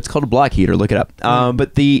 It's called a block heater. Look it up.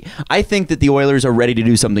 But I think that the Oilers are ready to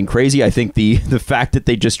do something crazy. I think the fact that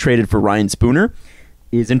they just traded for Ryan Spooner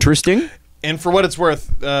is interesting. And for what it's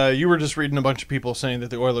worth, you were just reading a bunch of people saying that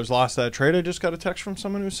the Oilers lost that trade. I just got a text from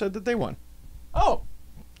someone who said that they won. Oh.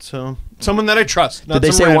 So, someone that I trust. Did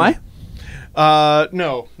they say why?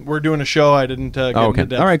 No. We're doing a show. I didn't get into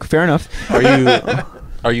depth. All right, fair enough.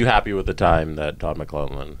 Are you happy with the time that Todd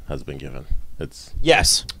McLellan has been given?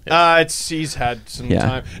 Yes. He's had some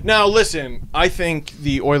time. Now, listen, I think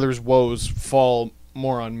the Oilers' woes fall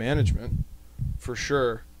more on management, for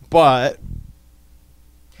sure. But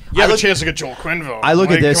you have a chance to get Joel Quenneville. I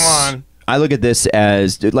look at this. Come on. I look at this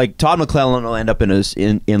as like Todd McClellan will end up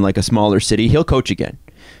in like a smaller city. He'll coach again.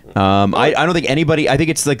 I don't think anybody. I think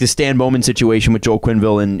it's like the Stan Bowman situation with Joel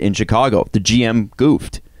Quenneville in Chicago. The GM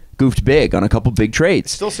goofed big on a couple big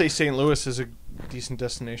trades. Still say St. Louis is a decent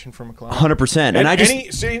destination for McClellan. 100%. And I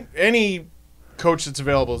just any coach that's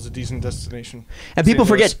available is a decent destination. And people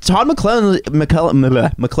forget Todd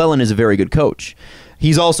McClellan is a very good coach.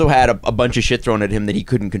 He's also had a bunch of shit thrown at him that he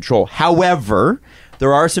couldn't control. However,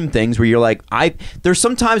 there are some things where you're like, there's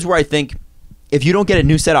some times where I think if you don't get a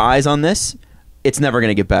new set of eyes on this, it's never going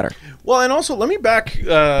to get better. Well, and also let me back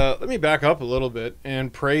up a little bit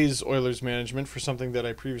and praise Oilers management for something that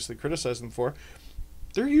I previously criticized them for.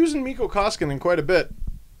 They're using Mikko Koskinen quite a bit,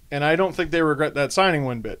 and I don't think they regret that signing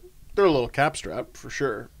one bit. They're a little cap strap for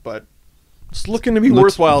sure, but it's looking to be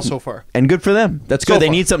worthwhile so far. And good for them. That's good. They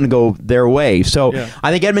need something to go their way. So yeah.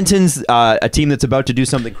 I think Edmonton's a team that's about to do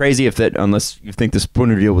something crazy. Unless you think the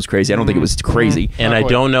Spooner deal was crazy, I don't think it was crazy. And I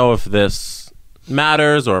don't know if this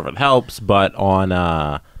matters or if it helps, but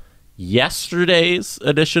on yesterday's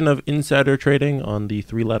edition of Insider Trading on the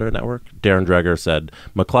Three-Letter Network, Darren Dreger said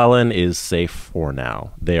McClellan is safe for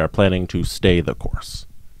now. They are planning to stay the course.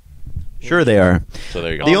 Sure they are. So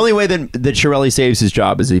there you go. The only way that Chiarelli saves his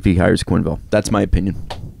job is if he hires Quenneville. That's my opinion.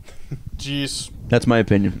 Jeez. That's my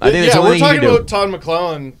opinion. I think that's the we're only thing talking you can about Todd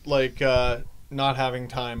McClellan not having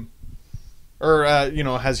time. Or,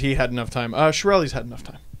 has he had enough time? Chiarelli's had enough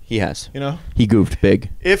time. He has. You know? He goofed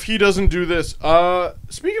big. If he doesn't do this.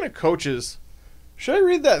 Speaking of coaches, should I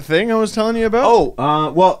read that thing I was telling you about?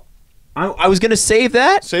 Oh, well, I was going to save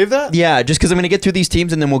that. Save that? Yeah, just because I'm going to get through these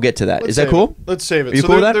teams and then we'll get to that. Is that cool? Let's save it. Are you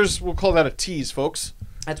cool with that? We'll call that a tease, folks.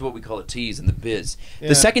 That's what we call a tease in the biz. Yeah.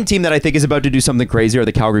 The second team that I think is about to do something crazy are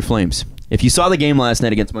the Calgary Flames. If you saw the game last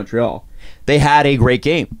night against Montreal, they had a great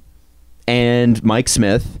game. And Mike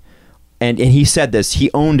Smith, and he said this,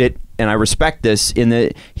 he owned it, and I respect this,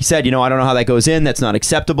 he said, I don't know how that goes in. That's not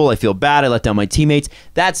acceptable. I feel bad. I let down my teammates.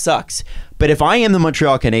 That sucks. But if I am the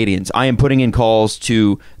Montreal Canadiens, I am putting in calls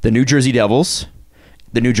to the New Jersey Devils,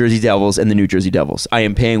 and the New Jersey Devils. I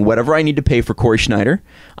am paying whatever I need to pay for Corey Schneider.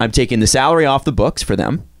 I'm taking the salary off the books for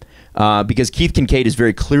them because Keith Kincaid is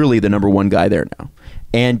very clearly the number one guy there now.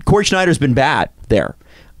 And Corey Schneider's been bad there.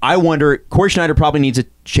 I wonder, Corey Schneider probably needs a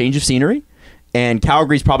change of scenery, and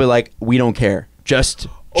Calgary's probably like, we don't care. Just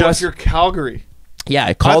if you're Calgary. Yeah,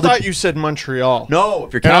 I thought you said Montreal. No,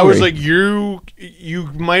 if you're Calgary. And I was like, you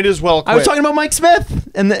might as well quit. I was talking about Mike Smith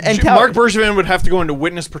and Mark Bergevin would have to go into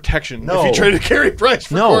witness protection if he traded Carey Price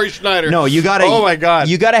for Corey Schneider. No, you got to. Oh my God,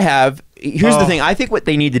 you got to have. Here's the thing. I think what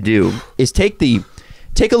they need to do is take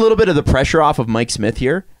a little bit of the pressure off of Mike Smith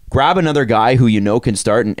here. Grab another guy who can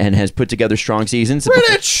start and has put together strong seasons.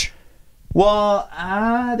 Rittich. Well,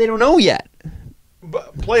 they don't know yet.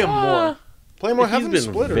 But play him more. Play more. Have him been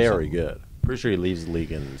split. Very good. Pretty sure he leads the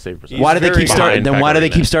league in save percentage. Why do they keep starting? Then why do they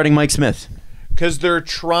keep starting Mike Smith? Because they're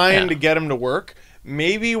trying to get him to work.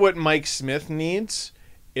 Maybe what Mike Smith needs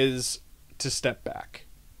is to step back.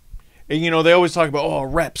 And they always talk about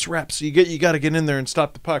reps. You got to get in there and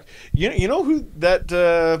stop the puck. You know who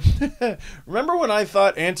that? Remember when I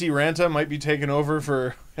thought Antti Ranta might be taking over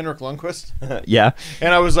for Henrik Lundqvist? Yeah.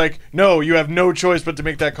 And I was like, no, you have no choice but to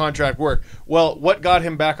make that contract work. Well, what got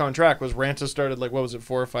him back on track was Ranta started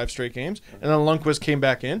 4 or 5 straight games, and then Lundqvist came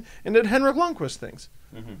back in and did Henrik Lundqvist things.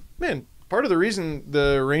 Mm-hmm. Man, part of the reason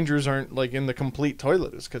the Rangers aren't in the complete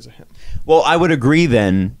toilet is because of him. Well, I would agree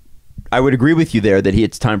then. I would agree with you there that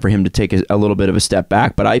it's time for him to take a little bit of a step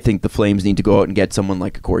back, but I think the Flames need to go out and get someone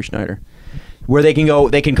like a Corey Schneider, where they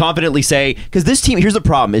can confidently say, because this team, here's the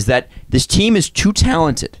problem, is that this team is too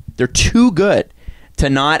talented. They're too good to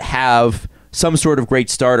not have some sort of great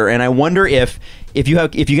starter. And I wonder if you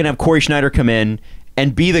can have Corey Schneider come in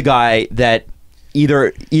and be the guy that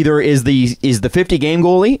either is the 50 game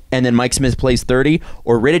goalie and then Mike Smith plays 30,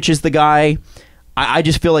 or Rittich is the guy. I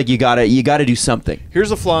just feel like you gotta do something.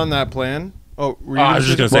 Here's a flaw in that plan. I was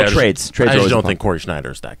just going to say, trades. I just don't think Corey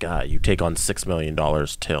Schneider's that guy. You take on $6 million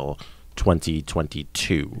till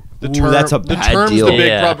 2022. That's a bad deal. The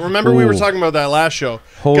big problem. Remember, we were talking about that last show.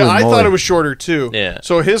 I thought it was shorter too. Yeah.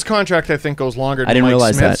 So his contract, I think, goes longer. I didn't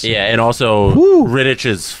realize that. Yeah, and also Rittich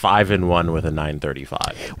is 5-1 with a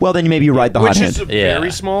 935. Well, then maybe you ride the hot hand. Which is a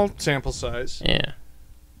very small sample size. Yeah.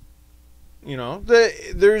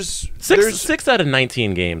 There's 6 out of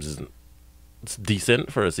 19 games it's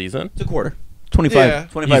decent for a season. It's a quarter.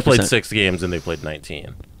 25%. He's played 6 games and they played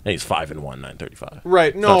 19. And he's 5-1, 935.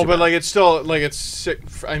 Right. It's No, not too but bad. like it's still like it's sick.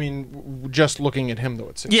 I mean, just looking at him though,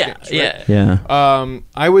 it's 6 games. Right? Yeah.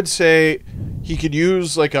 I would say he could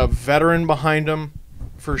use like a veteran behind him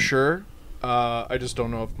for sure. I just don't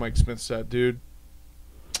know if Mike Smith's that dude.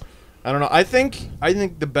 I don't know. I think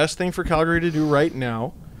the best thing for Calgary to do right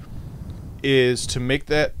now is to make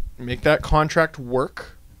that contract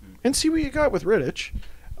work and see what you got with Rittich.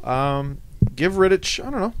 Give Rittich, I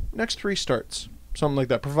don't know, next 3 starts. Something like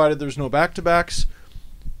that, provided there's no back-to-backs.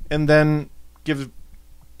 And then give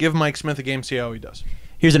Mike Smith a game, see how he does.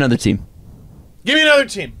 Here's another team. Give me another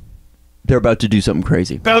team. They're about to do something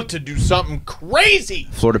crazy. About to do something crazy.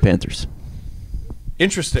 Florida Panthers.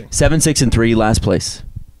 Interesting. 7-6-3, last place.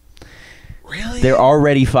 Really? They're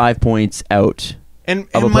already 5 points out. And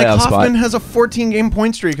of a Mike playoff Hoffman spot. has a 14-game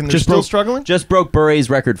point streak, and they're still struggling? Just broke Bure's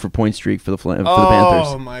record for point streak for the Panthers.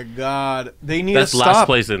 Oh, my God. They need That's to last stop.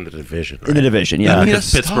 place in the division. Right? In the division, yeah. They need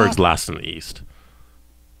Because to Pittsburgh's stop. last in the East.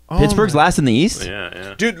 Oh, Pittsburgh's last in the East?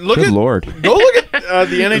 Yeah. Dude, look Good at Lord. Go look at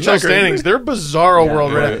the NHL crazy? standings. They're bizarro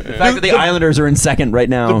world right The now. fact that the Islanders are in second right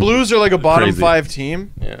now. The Blues are like a bottom Crazy. 5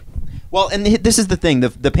 team. Yeah. Well, and this is the thing.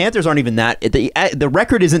 The Panthers aren't even that. The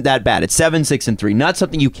record isn't that bad. It's 7-6-3. Not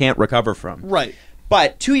something you can't recover from. Right.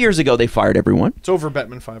 But 2 years ago, they fired everyone. It's over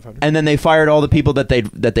Bettman 500. And then they fired all the people that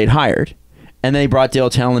they'd hired. And then they brought Dale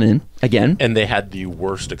Talon in again. And they had the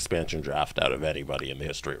worst expansion draft out of anybody in the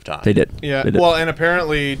history of time. They did. Yeah, They did. well, and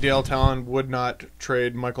apparently Dale Talon would not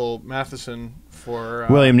trade Michael Matheson for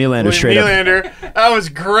William Nylander straight up. Nylander. That was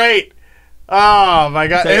great. Oh, my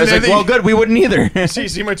God. I was like, well, good. We wouldn't either.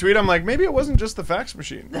 See my tweet? I'm like, maybe it wasn't just the fax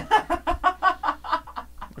machine.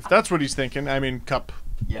 If that's what he's thinking, I mean, cup.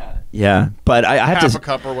 Yeah, but I have Half to. a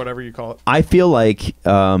cup or whatever you call it. I feel like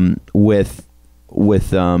with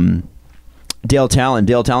Dale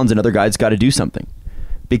Talon's another guy that's got to do something,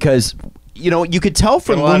 because you could tell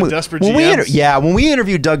from Got a lot when of we, desperate when we GMs. when we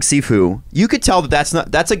interviewed Doug Sifu, you could tell that's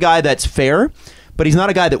a guy that's fair, but he's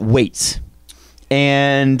not a guy that waits.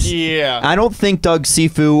 And Yeah. I don't think Doug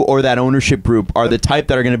Sifu or that ownership group are the type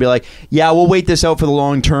that are going to be like, yeah, we'll wait this out for the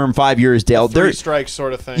long term, 5 years, Dale. 3 strikes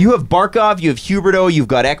sort of thing. You have Barkov, you have Huberdeau, you've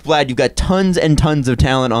got Ekblad, you've got tons and tons of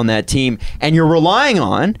talent on that team, and you're relying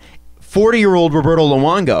on 40-year-old Roberto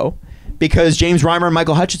Luongo because James Reimer and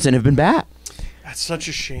Michael Hutchinson have been bad. That's such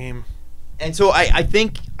a shame. And so I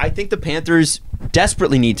think the Panthers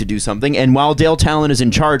desperately need to do something. And while Dale Talon is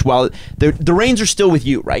in charge, while the reins are still with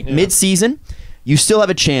you, right? Yeah. Mid-season, you still have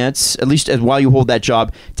a chance, at least while you hold that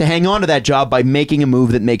job, to hang on to that job by making a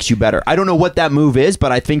move that makes you better. I don't know what that move is,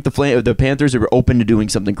 but I think the Panthers are open to doing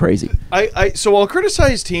something crazy. So I'll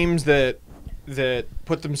criticize teams that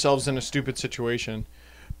put themselves in a stupid situation,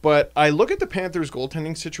 but I look at the Panthers'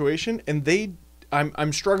 goaltending situation, and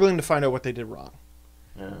I'm struggling to find out what they did wrong.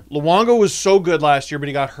 Yeah. Luongo was so good last year, but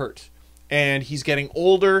he got hurt, and he's getting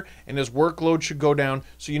older, and his workload should go down.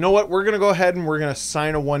 So you know what? We're going to go ahead and we're going to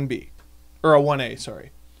sign a 1B. Or a 1A, sorry.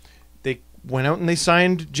 They went out and they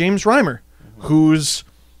signed James Reimer, who's,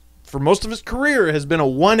 for most of his career, has been a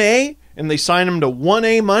 1A, and they signed him to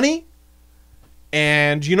 1A money.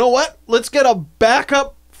 And you know what? Let's get a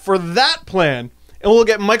backup for that plan, and we'll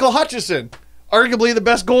get Michael Hutchison, arguably the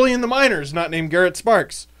best goalie in the minors, not named Garrett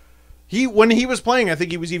Sparks. When he was playing, I think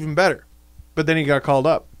he was even better. But then he got called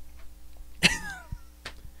up.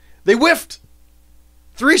 They whiffed.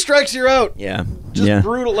 3 strikes, you're out. Yeah. Just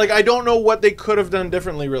brutal. Like, I don't know what they could have done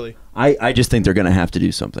differently, really. I just think they're going to have to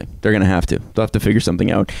do something. They're going to have to. They'll have to figure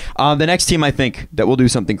something out. The next team, I think, that will do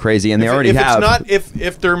something crazy, and they already have.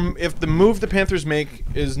 If the move the Panthers make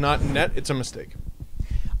is not net, it's a mistake.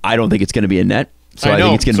 I don't think it's going to be a net. So I know,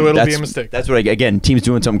 think it's going so to it'll be a mistake. That's what again, teams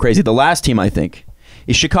doing something crazy. The last team, I think,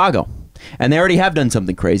 is Chicago. And they already have done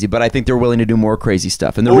something crazy, but I think they're willing to do more crazy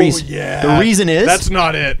stuff. And the reason is that's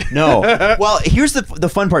not it. No. Well, here's the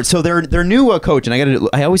fun part. So their new coach, and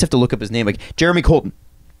I always have to look up his name, like Jeremy Colton.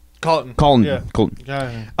 Colton. Yeah. Colton.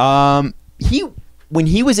 Yeah. When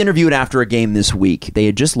he was interviewed after a game this week, they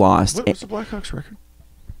had just lost. What was the Blackhawks record?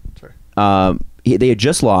 Sorry. They had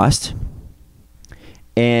just lost,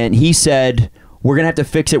 and he said, "We're gonna have to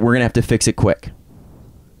fix it. We're gonna have to fix it quick."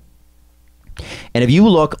 And if you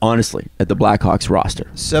look honestly at the Blackhawks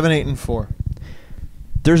roster, 7-8-4.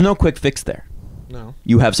 there's no quick fix there. No.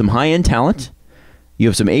 You have some high-end talent. You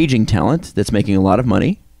have some aging talent that's making a lot of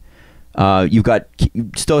money. You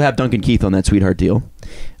still have Duncan Keith on that sweetheart deal,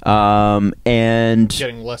 and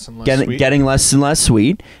Getting less and less sweet. Getting less and less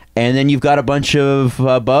sweet. And then you've got a bunch of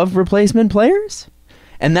above replacement players.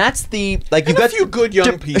 And that's you've got a few good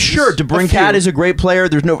young pieces. Sure, DeBrincat is a great player.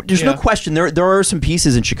 There's no question. There are some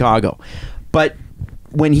pieces in Chicago, but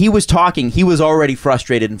when he was talking, he was already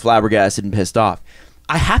frustrated and flabbergasted and pissed off.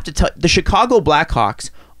 I have to tell the Chicago Blackhawks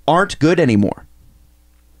aren't good anymore.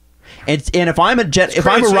 And if I'm a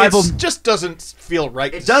rival, it just doesn't feel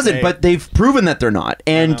right. It doesn't, but they've proven that they're not.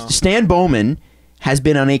 And Stan Bowman has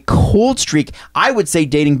been on a cold streak, I would say,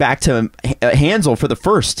 dating back to Hansel for the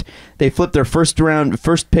first. They flipped their first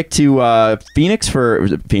pick to to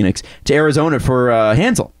Arizona for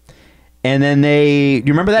Hansel. And then do you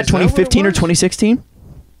remember that, 2015 or 2016?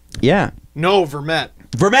 Yeah. No, Vermette.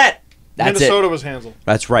 That's Minnesota it. was Hansel.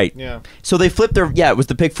 That's right. Yeah. So they flipped it was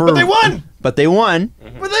the pick for... But they won! But they won.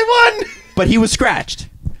 But he was scratched.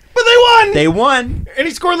 But they won! They won. And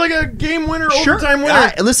he scored like a game winner, Sure. overtime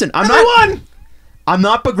winner. Listen, they won! I'm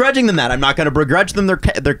not begrudging them that. I'm not going to begrudge them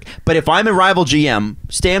but if I'm a rival GM,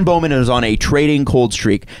 Stan Bowman is on a trading cold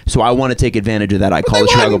streak, so I want to take advantage of that. I call the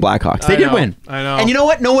Chicago Blackhawks. They did win. I know. And you know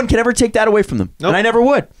what? No one can ever take that away from them. Nope. And I never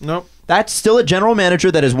would. Nope. That's still a general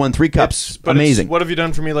manager that has won 3 cups. Amazing. What have you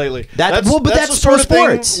done for me lately? That's the sort of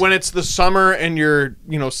sports. thing when it's the summer and you're,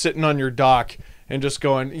 sitting on your dock and just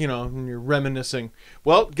going, and you're reminiscing.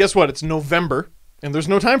 Well, guess what? It's November and there's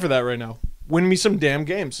no time for that right now. Win me some damn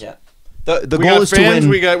games. Yeah. The goal is to win.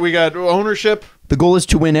 We got ownership. The goal is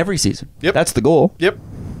to win every season. Yep. That's the goal. Yep.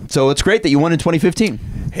 So it's great that you won in 2015.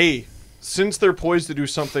 Hey, since they're poised to do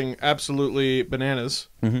something absolutely bananas,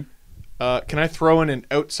 can I throw in an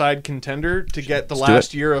outside contender to get the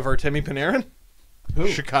last year of Artemi Panarin?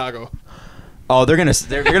 Chicago. Oh, they're gonna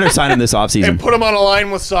sign him this offseason. And put him on a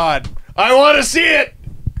line with Saad. I want to see it.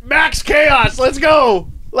 Max Chaos. Let's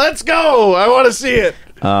go. I want to see it.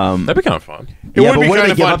 That'd be kind of fun. It would but be what do kind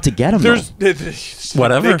they of give fun. up to get him?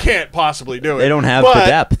 Whatever. They can't possibly do it. They don't have the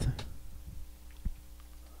depth.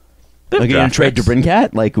 Like, are you going to trade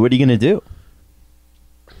DeBrincat? Like, what are you going to do?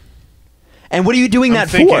 And what are you doing that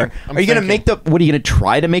for? Are you going to make what are you going to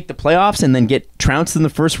try to make the playoffs and then get trounced in the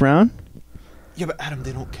first round? Yeah, but Adam,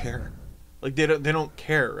 they don't care. Like, they don't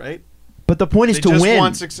care, right? But the point is to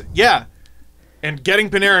win. Yeah. And getting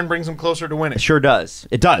Panarin brings them closer to winning. It sure does.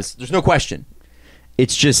 It does. There's no question.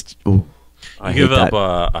 It's just... I give up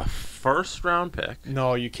a first-round pick.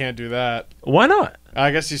 No, you can't do that. Why not? I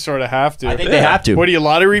guess you sort of have to. I think they have to. What do you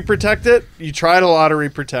lottery protect it? You try to lottery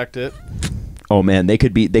protect it. Oh man, they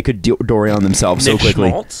could Dorian themselves so quickly.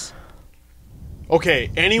 Schmaltz? Okay,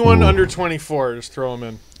 anyone under 24, just throw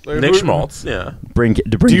them in. Nick Schmaltz, yeah.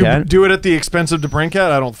 Do you do it at the expense of DeBrincat?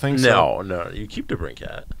 I don't think so. No, you keep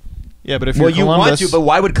DeBrincat. Yeah, but if you want to, but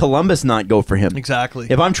why would Columbus not go for him? Exactly.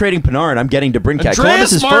 If I'm trading Panarin, I'm getting DeBrincat. Andreas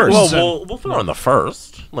Columbus is Martin. first. Well, we'll throw in the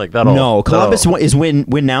first. Like that'll. No, Columbus is win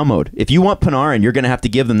now mode. If you want Panarin, you're going to have to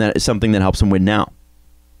give them something that helps them win now.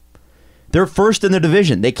 They're first in their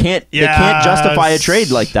division. They can't justify a trade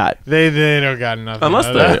like that. They don't got nothing.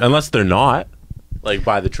 Unless they're not. Like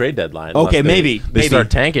by the trade deadline. Okay, maybe they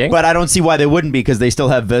start tanking. But I don't see why they wouldn't, because they still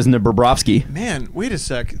have Vezina Bobrovsky. Man, wait a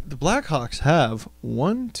sec. The Blackhawks have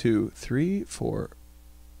 1, 2, 3, 4,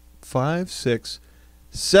 5, 6,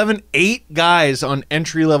 7, 8 guys on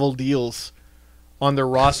entry-level deals on their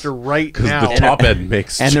roster right now. The top end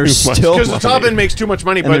makes and too they're much still because the top end makes too much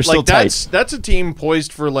money. And But like tight. that's a team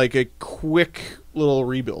poised for like a quick little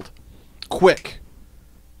rebuild. Quick,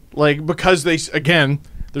 like because they're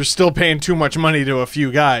still paying too much money to a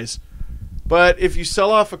few guys. But if you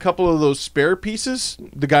sell off a couple of those spare pieces,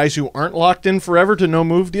 the guys who aren't locked in forever to no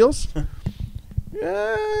move deals,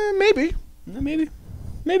 maybe.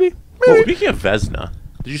 Well, speaking of Vezina,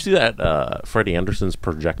 did you see that Freddie Anderson's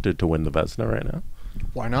projected to win the Vezina right now?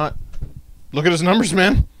 Why not? Look at his numbers,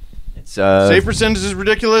 man. It's save percentage is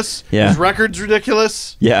ridiculous. Yeah. His record's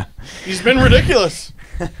ridiculous. Yeah. He's been ridiculous.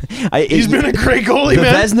 He's been a great goalie, the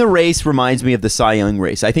man. The Vezina race reminds me of the Cy Young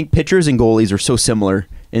race. I think pitchers and goalies are so similar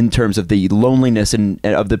in terms of the loneliness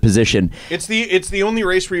of the position. It's the only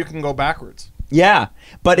race where you can go backwards. Yeah,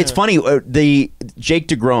 but it's funny. The Jake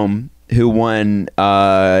DeGrom, who won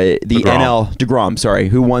the NL DeGrom, sorry,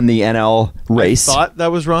 who won the NL race. I thought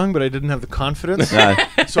that was wrong, but I didn't have the confidence.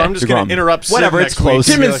 So I'm just going to interrupt. Sid Whatever, it's close.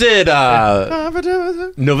 Tim and Sid,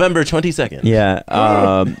 November 22nd. Yeah.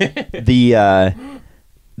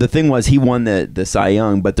 The thing was, he won the Cy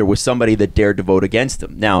Young, but there was somebody that dared to vote against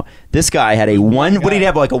him. Now, this guy had what did he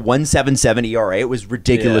have, like a 1.77 ERA? It was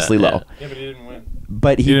ridiculously low. Yeah, but he didn't win.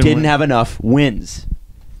 But he didn't have enough wins.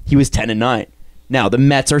 He was 10-9. Now, the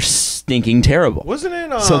Mets are stinking terrible. Wasn't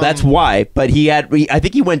it? So that's why. But I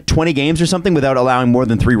think he went 20 games or something without allowing more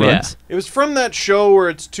than 3 runs. It was from that show where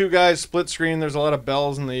it's 2 guys split screen. There's a lot of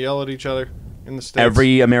bells and they yell at each other in the States.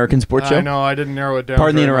 Every American sports show? I know. I didn't narrow it down.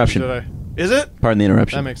 Pardon the interruption. Did I? Is it? Pardon the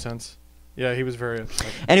interruption. That makes sense. Yeah, he was very upset.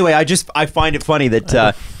 Anyway, I find it funny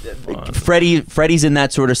that Freddie's in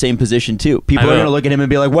that sort of same position too. People are going to look at him and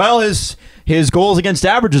be like, "Well, his goals against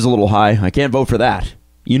average is a little high. I can't vote for that."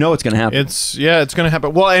 You know it's going to happen. It's going to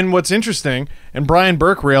happen. Well, and what's interesting, and Brian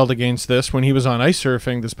Burke railed against this when he was on ice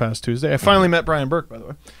surfing this past Tuesday. I finally met Brian Burke, by the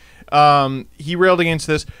way. He railed against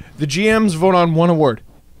this. The GMs vote on one award,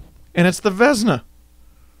 and it's the Vezina.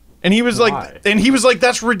 And he was like,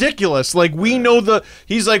 that's ridiculous. Like, we know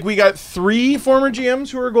he's like, we got 3 former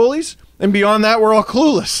GMs who are goalies, and beyond that, we're all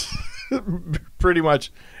clueless, pretty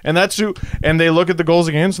much. And and they look at the goals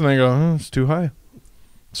against and they go, oh, it's too high.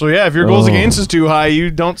 So yeah, if your goals against is too high, you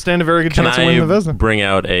don't stand a very good chance of winning the Vezina. Bring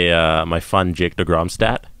out my fun Jake DeGrom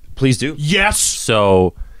stat? Please do. Yes.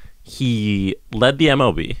 So he led the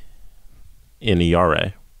MLB in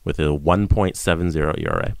ERA with a 1.70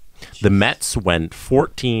 ERA. The Mets went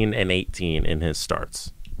 14-18 in his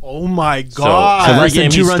starts. Oh my God! So less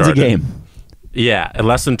than 2 runs a game. Yeah,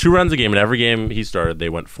 less than 2 runs a game. In every game he started, they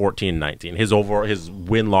went 14-19. His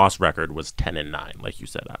win-loss record was 10-9, like you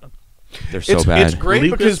said, Adam. They're so bad. It's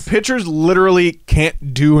great because pitchers literally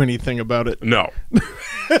can't do anything about it. No.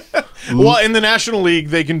 Well, in the National League,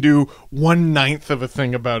 they can do 1/9 of a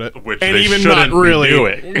thing about it, which and they even shouldn't not really be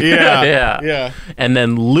doing. Yeah. And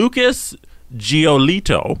then Lucas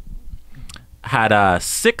Giolito had a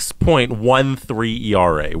 6.13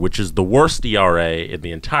 ERA, which is the worst ERA in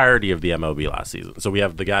the entirety of the MLB last season. So we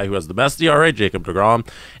have the guy who has the best ERA, Jacob deGrom,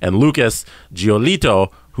 and Lucas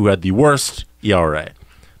Giolito, who had the worst ERA.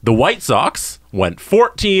 The White Sox went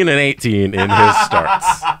 14-18 in his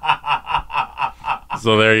starts.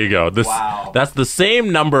 So there you go. That's the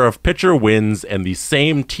same number of pitcher wins and the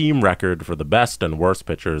same team record for the best and worst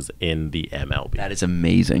pitchers in the MLB. That is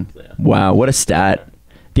amazing. Yeah. Wow, what a stat.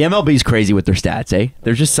 The MLB's crazy with their stats, eh?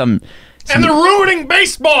 There's just some and they're ruining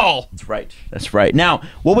baseball. That's right. That's right. Now,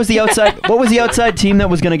 what was the outside team that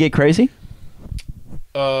was going to get crazy?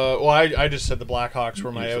 Well, I just said the Blackhawks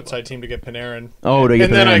were my outside team to get Panarin. Oh, to get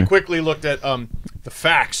and Panarin. Then I quickly looked at the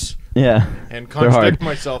facts. Yeah. And contradicted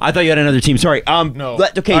myself. I thought you had another team. Sorry. No.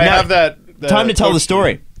 Okay, I now have that time to tell the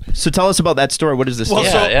story. Team. So tell us about that story. What is this? Well,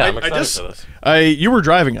 I'm excited for this. You were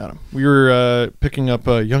driving, Adam. We were picking up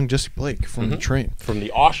young Jesse Blake from the train. From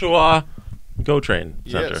the Oshawa GO Train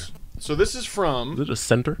Center. Yes. So this is from... Is it a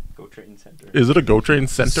center? GO Train Center. Is it a GO Train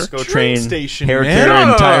Center? GO Train station. Hair care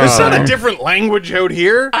and tire. It's not a different language out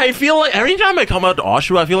here. I feel like every time I come out to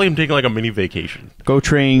Oshawa, I feel like I'm taking like a mini vacation. GO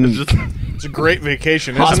Train. It's a great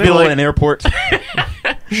vacation, isn't Hospital it? and airport.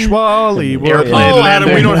 Schwally. Airplane Oh,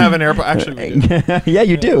 Adam, we don't have an airport. Actually, we do. Yeah,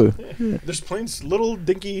 you do. There's planes, little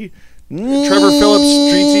dinky Trevor Phillips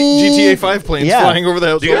GTA 5 planes flying over the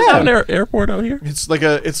house. Do you guys have an airport out here? It's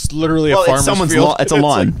literally a farmer's field. It's a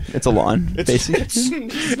lawn. It's a lawn, basically.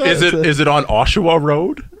 Is it on Oshawa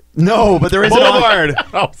Road? No, but there is Boulevard.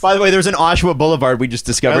 By the way, there's an Oshawa Boulevard we just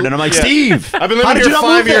discovered, and I'm like, Steve, I've been living here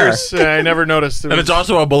 5 years. I never noticed. And it's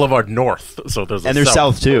also a Boulevard North, so there's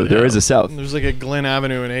south too. There is a south. There's like a Glen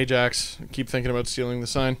Avenue in Ajax. I keep thinking about stealing the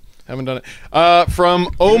sign. Haven't done it.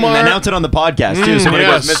 From Omar. Announce it on the podcast too. Somebody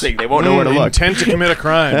goes missing. They won't know where to look. Intent to commit a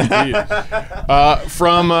crime. Indeed.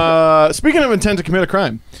 Speaking of intent to commit a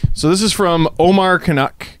crime, so this is from Omar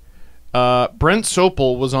Canuck. Brent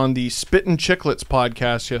Sopel was on the Spittin Chiclets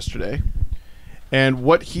podcast yesterday, and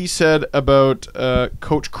what he said about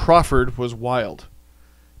Coach Crawford was wild.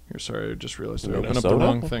 Here, sorry, I just realized I opened up the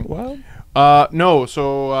wrong thing. No,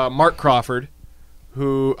 so Mark Crawford,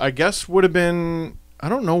 who I guess would have been, I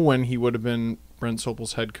don't know when he would have been Brent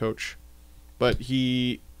Sopel's head coach, but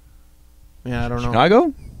I don't know.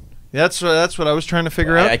 Chicago? That's what I was trying to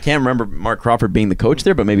figure out. I can't remember Mark Crawford being the coach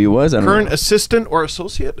there, but maybe he was. I don't Current know. assistant or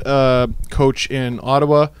associate coach in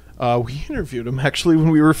Ottawa. We interviewed him actually when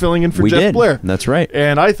we were filling in for Jeff Blair. That's right.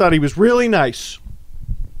 And I thought he was really nice.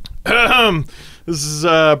 This is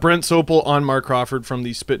Brent Sopel on Mark Crawford from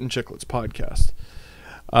the Spittin Chiclets podcast.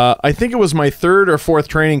 I think it was my 3rd or 4th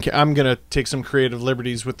training camp. I'm going to take some creative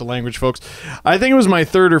liberties with the language, folks. I think it was my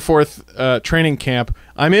 3rd or 4th training camp.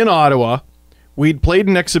 I'm in Ottawa. We'd played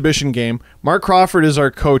an exhibition game. Mark Crawford is our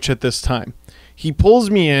coach at this time. He pulls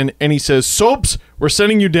me in and he says, Soaps, we're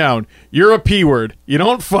sending you down. You're a P word. You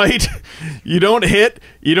don't fight. You don't hit.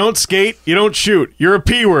 You don't skate. You don't shoot. You're a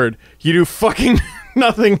P word. You do fucking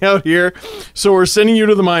nothing out here. So we're sending you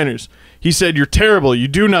to the minors. He said, you're terrible. You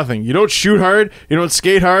do nothing. You don't shoot hard. You don't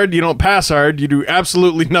skate hard. You don't pass hard. You do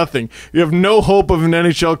absolutely nothing. You have no hope of an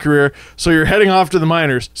NHL career. So you're heading off to the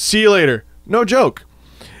minors. See you later. No joke.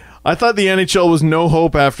 I thought the NHL was no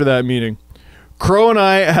hope after that meeting. Crow and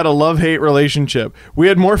I had a love-hate relationship. We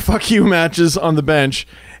had more fuck you matches on the bench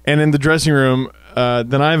and in the dressing room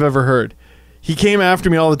than I've ever heard. He came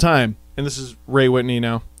after me all the time. And this is Ray Whitney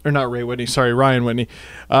now. Or not Ray Whitney, sorry, Ryan Whitney.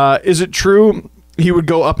 Is it true he would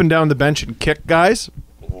go up and down the bench and kick guys?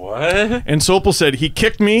 What? And Sopel said, he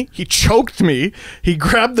kicked me, he choked me, he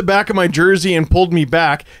grabbed the back of my jersey and pulled me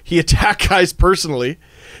back, he attacked guys personally.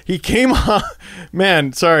 He came on,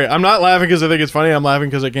 man, sorry, I'm not laughing because I think it's funny, I'm laughing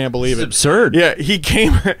because I can't believe it. It's absurd. Yeah, he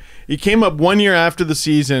came up 1 year after the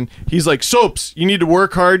season. He's like, Soaps, you need to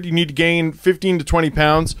work hard, you need to gain 15 to 20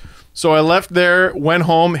 pounds. So I left there, went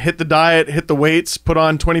home, hit the diet, hit the weights, put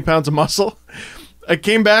on 20 pounds of muscle. I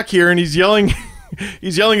came back here and he's yelling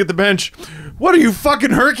he's yelling at the bench, what are you,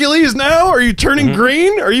 fucking Hercules now? Are you turning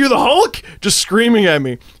green? Are you the Hulk? Just screaming at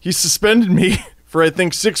me. He suspended me for I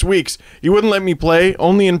think 6 weeks. He wouldn't let me play,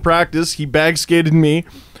 only in practice. He bag skated me,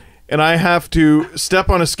 and I have to step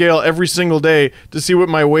on a scale every single day to see what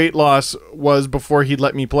my weight loss was before he'd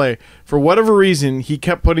let me play. For whatever reason, he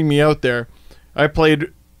kept putting me out there. I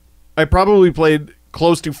probably played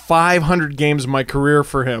close to 500 games of my career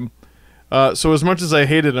for him. So as much as I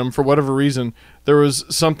hated him, for whatever reason, there was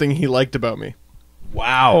something he liked about me.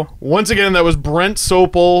 Wow. Once again, that was Brent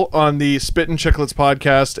Sopel on the Spittin Chiclets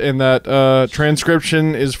podcast, and that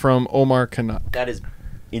transcription is from Omar Kanat. That is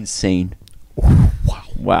insane.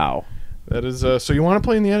 Wow. That is so you want to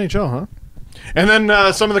play in the NHL, huh? And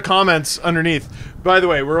then some of the comments underneath. By the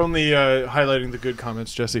way, we're only highlighting the good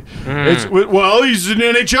comments, Jesse. It's, well, he's an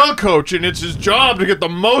NHL coach, and it's his job to get the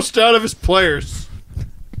most out of his players.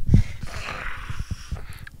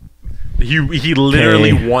 He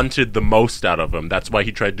literally wanted the most out of him. That's why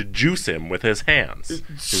he tried to juice him with his hands.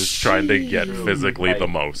 He was trying to get physically the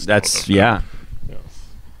most. That's, out of him. yeah. Yeah.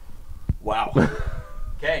 Wow.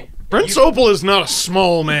 Okay. Brent Sopel is not a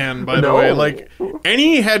small man, by the way. Like,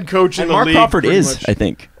 any head coach in And the Mark league. Crawford pretty is, much. I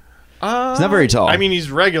think. He's not very tall. I mean,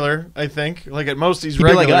 he's regular, I think. Like, at most, he's he'd be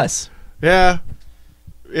regular. like us. Yeah.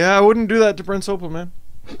 Yeah, I wouldn't do that to Brent Sopel, man.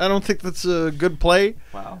 I don't think that's a good play.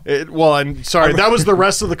 Wow. Well, I'm sorry. That was the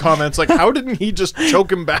rest of the comments. Like, how didn't he just choke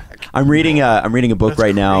him back? I'm reading a book That's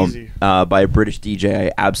right crazy. now by a British DJ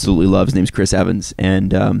I absolutely love. His name's Chris Evans,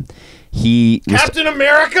 and he was, Captain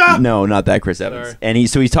America? no, not that Chris Evans. Sorry. And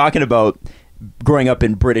he's talking about growing up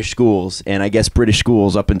in British schools, and I guess British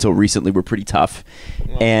schools up until recently were pretty tough.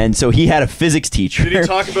 And so he had a physics teacher. Did he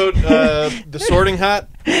talk about the sorting hat?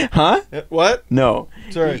 Huh? What? No.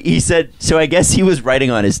 Sorry. He said, so I guess he was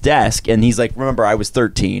writing on his desk, and he's like, remember, I was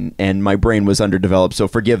 13 and my brain was underdeveloped, so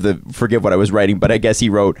forgive what I was writing, but I guess he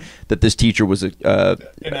wrote that this teacher was An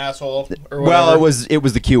asshole or whatever. well, it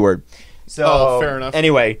was the Q word. So fair enough.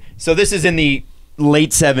 Anyway, so this is in the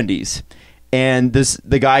late 70s. And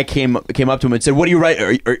the guy came up to him and said, "What do you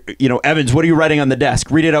write? Evans, what are you writing on the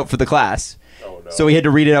desk? Read it out for the class." Oh, no. So he had to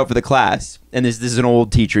read it out for the class. And this is an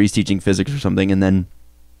old teacher. He's teaching physics or something. And then,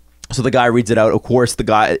 so the guy reads it out. Of course, the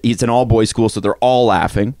guy, it's an all boys school, so they're all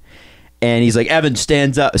laughing. And he's like, "Evans,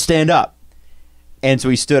 stand up." And so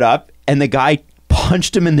he stood up, and the guy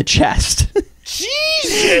punched him in the chest.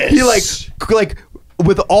 Jesus! He like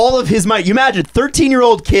with all of his might. You imagine,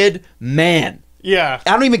 13-year-old kid, man. Yeah. I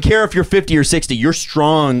don't even care if you're 50 or 60. You're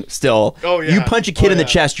strong still. Oh, yeah. You punch a kid in the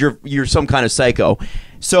chest, you're some kind of psycho.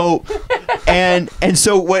 So, and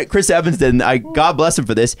so what Chris Evans did, and God bless him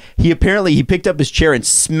for this. He picked up his chair and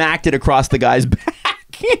smacked it across the guy's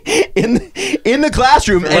back in the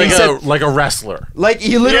classroom. And he said, like a wrestler. like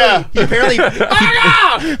he literally, he apparently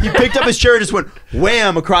he picked up his chair and just went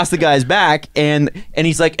wham across the guy's back, and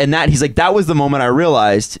he's like, that was the moment I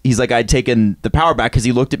realized I'd taken the power back, because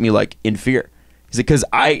he looked at me like in fear. He's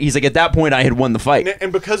like, at that point I had won the fight.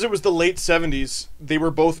 And because it was the late 70s, they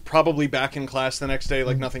were both probably back in class the next day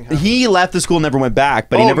like nothing happened. He left the school, never went back,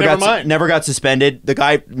 but he never got suspended. The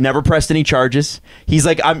guy never pressed any charges. He's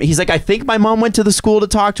like, I think my mom went to the school to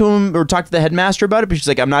talk to him or talk to the headmaster about it, but she's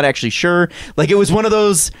like, I'm not actually sure. Like, it was one of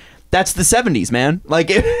those, that's the 70s, man.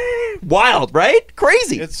 Like, wild, right?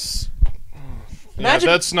 Crazy. Imagine,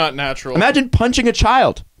 that's not natural. Imagine punching a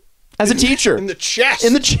child as a teacher. In the chest.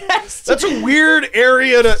 In the chest. That's a weird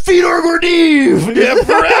area to... Fedor Gordeev! Yeah,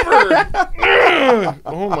 forever!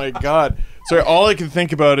 Oh my God. Sorry, all I can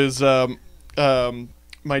think about is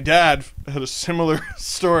my dad had a similar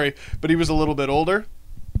story, but he was a little bit older,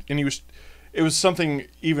 and it was something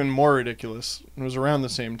even more ridiculous. It was around the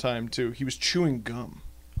same time, too. He was chewing gum.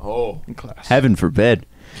 Oh. In class. Heaven forbid.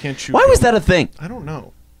 Can't chew Why gum. was that a thing? I don't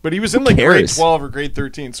know. But he was in like grade cares? 12 or grade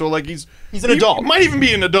 13. So like he's an adult. He might even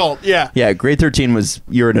be an adult. Yeah. Yeah, grade 13 was,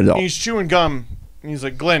 you're an adult. And he's chewing gum. And he's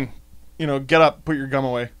like, Glenn, get up, put your gum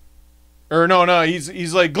away. Or no,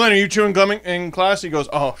 he's like, Glenn, are you chewing gum in class? He goes,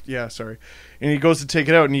 oh, yeah, sorry. And he goes to take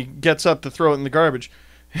it out, and he gets up to throw it in the garbage.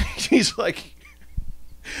 he's like,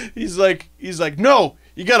 no,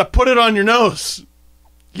 you got to put it on your nose.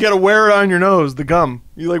 You got to wear it on your nose, the gum.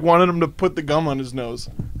 You like wanted him to put the gum on his nose.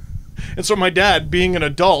 And so my dad, being an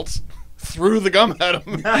adult, threw the gum at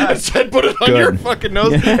him and said, "Put it on Good. your fucking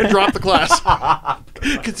nose," and dropped the class.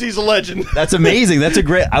 Because he's a legend. That's amazing. That's a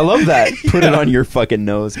great. I love that. Put it on your fucking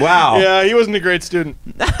nose. Wow. Yeah, he wasn't a great student.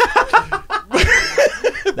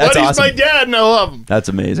 That's But he's awesome. my dad, and I love him. That's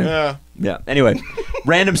amazing. Yeah. Yeah. Anyway,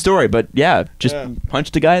 random story, but yeah, just Yeah.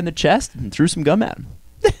 punched a guy in the chest and threw some gum at him.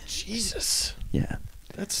 Jesus. Yeah.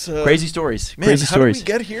 That's Crazy stories. Man, Crazy how stories. did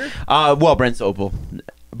we get here? Well, Brent Sopel.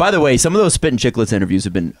 By the way, some of those Spittin Chiclets interviews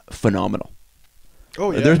have been phenomenal.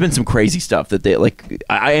 Oh, yeah. There's been some crazy stuff that they like.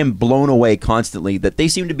 I am blown away constantly that they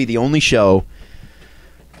seem to be the only show,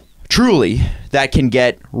 truly, that can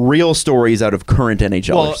get real stories out of current Well,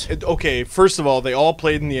 NHLers. okay, first of all, they all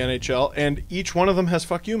played in the NHL, and each one of them has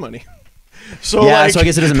fuck you money. So, yeah, like, so I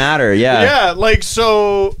guess it doesn't matter. Yeah. yeah, like,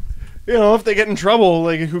 so, you know, if they get in trouble,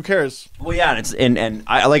 like, who cares? Well, yeah, and it's and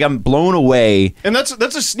I like I'm blown away. And that's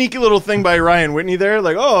a sneaky little thing by Ryan Whitney there.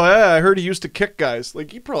 Like, oh, yeah, I heard he used to kick guys.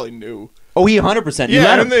 Like, he probably knew. Oh, he 100%. You Yeah,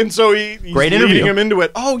 let him. and then so he's Great leading interview. him into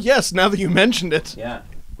it. Oh, yes, now that you mentioned it. Yeah.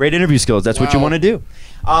 Great interview skills. That's what you Wow. want to do.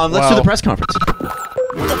 Let's Wow. do the press conference.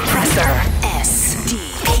 The Presser.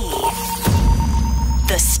 SDP.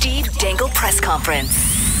 The Steve Dangle Press Conference.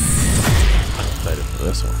 Excited for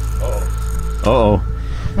this one. Uh-oh.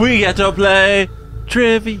 We get to play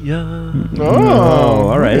trivia. Oh,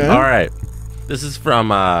 all right. okay. All right. This is from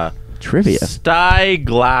Trivia.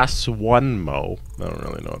 Styglass One Mo. I don't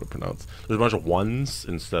really know how to pronounce. There's a bunch of ones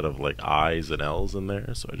instead of like I's and L's in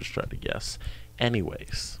there, so I just tried to guess.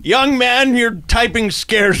 Anyways, Young man, your typing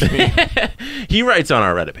scares me. he writes on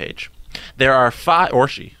our Reddit page, there are five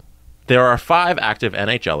active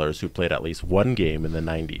NHLers who played at least one game in the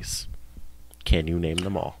 90s. Can you name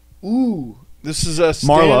them all? Ooh. This is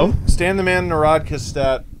Marlowe. Stan the Man Narodka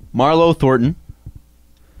stat. Marlowe Thornton.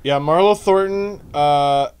 Yeah, Marlowe Thornton,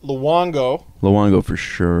 Luongo. Luongo for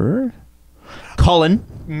sure. Cullen.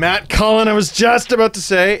 Matt Cullen, I was just about to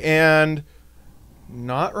say, and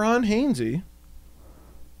not Ron Hainsey.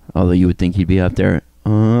 Although you would think he'd be up there.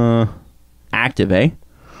 Active, eh?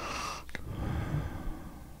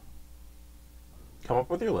 Come up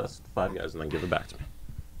with your list, 5 guys, and then give it back to me.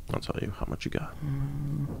 I'll tell you how much you got.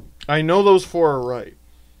 I know those 4 are right.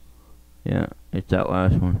 Yeah, it's that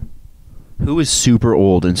last one. Who is super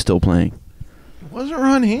old and still playing? It wasn't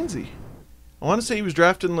Ron Hainsey. I want to say he was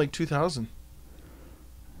drafted in like 2000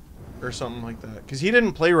 or something like that, because he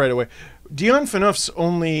didn't play right away. Dion Phaneuf's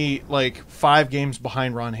only like 5 games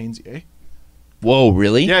behind Ron Hainsey, eh? Whoa,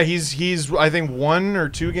 really? Yeah, he's I think 1 or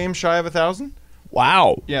 2 games shy of 1,000.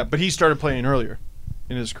 Wow. Yeah, but he started playing earlier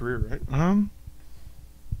in his career, right?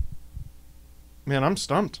 Man, I'm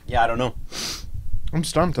stumped. Yeah, I don't know. I'm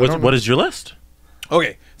stumped. I What don't know. is your list?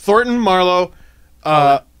 Okay, Thornton, Marlowe,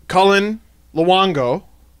 Cullen, Luongo.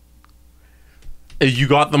 You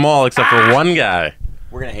got them all except for one guy.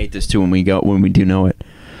 We're gonna hate this too when we do know it.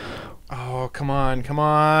 Oh, come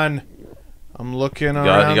on. I'm looking You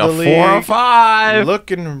around got the 4 league. or 5.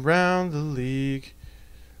 Looking around the league.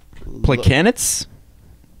 Placanitz?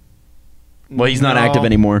 Well, he's not No. active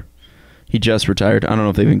anymore. He just retired. I don't know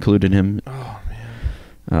if they've included him. Oh, man.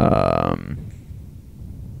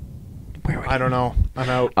 Where are we? I don't know. I'm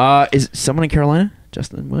out. Is someone in Carolina?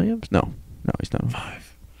 Justin Williams? No, he's not.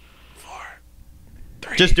 5, 4,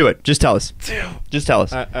 3. Just do it. Just tell us. 2. Just tell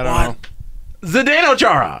us. I don't know. Zdeno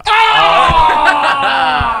Chara.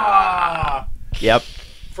 Yep.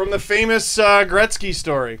 From the famous Gretzky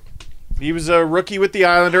story. He was a rookie with the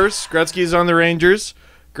Islanders. Gretzky's on the Rangers.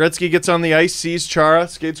 Gretzky gets on the ice, sees Chara,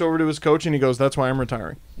 skates over to his coach, and he goes, "That's why I'm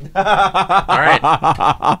retiring." All right.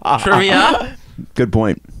 Trivia. Good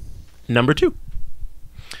point. Number 2.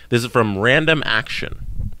 This is from Random Action.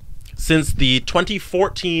 Since the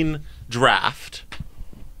 2014 draft,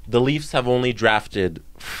 the Leafs have only drafted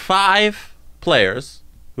 5 players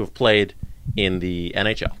who have played in the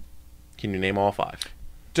NHL. Can you name all 5?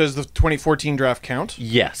 Does the 2014 draft count?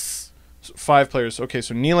 Yes. So 5 players. Okay,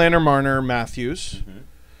 so Nylander, Marner, Matthews.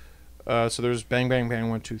 So there's bang, bang, bang,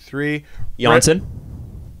 1, 2, 3. Janssen?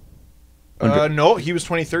 No, he was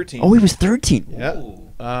 2013. Oh, he was 13. Yeah.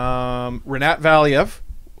 Renat Valiev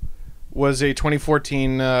was a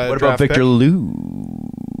 2014 What draft about Victor pick. Lou?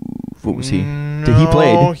 What was he? Did he No,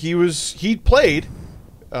 play? he played.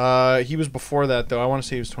 He was before that, though. I want to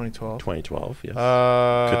say he was 2012. 2012, yes.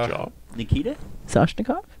 Good Good job. Nikita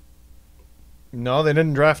Sashnikov? No, they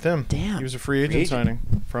didn't draft him. Damn. He was a free agent agent. signing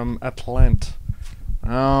from Atlanta.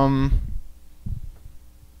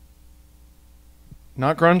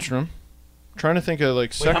 Not Grunstrom. Trying to think of like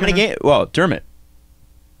Wait, second. how many games? Well, Dermott.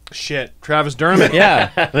 Shit, Travis Dermott. Yeah.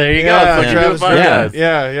 There you Yeah, go. So give me the Travis 5 Dermott. guys.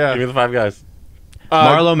 Yeah, yeah. Give me the 5 guys.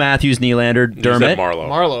 Marlowe, Matthews, Nylander, You said Dermott. Marlowe.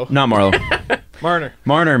 Marlowe. Not Marlowe.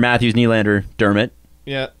 Marner, Matthews, Nylander, Dermott,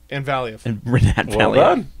 Yeah, and Valiev. and Renat Well Valiev.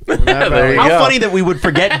 done. There you How go. funny that we would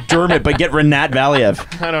forget Dermott but get Renat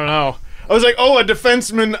Valiev. I don't know. I was like, oh, a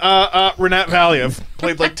defenseman, Renat Valiev.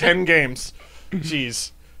 Played like 10 games.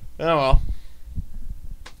 Jeez. Oh, well.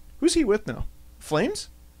 Who's he with now? Flames?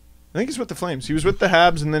 I think he's with the Flames. He was with the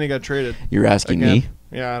Habs, and then he got traded. You're asking Again. me?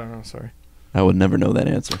 Yeah, I don't know. Sorry. I would never know that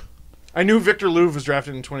answer. I knew Victor Louvre was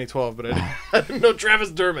drafted in 2012, but I didn't know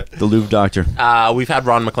Travis Dermott. The Louvre Doctor. We've had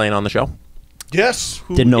Ron McLean on the show. Yes.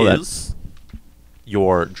 Who Didn't know that. is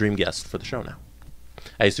your dream guest for the show now?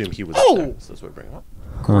 I assume he was. Oh! there, so that's what we bring him up.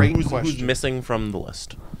 Great Who's question. missing from the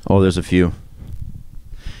list? Oh, there's a few.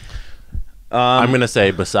 I'm going to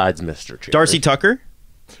say besides Mr. Cherry. Darcy Tucker.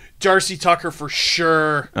 Darcy Tucker for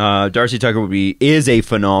sure. Darcy Tucker is a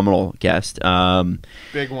phenomenal guest.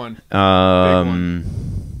 Big one. Um,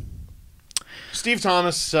 Steve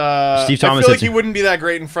Thomas. Steve I Thomas, feel like that's- he wouldn't be that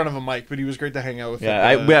great in front of a mic, but he was great to hang out with. yeah,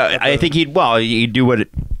 at I the- think he'd do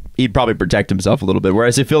he'd probably protect himself a little bit.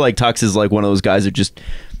 Whereas I feel like Tux is like one of those guys that just.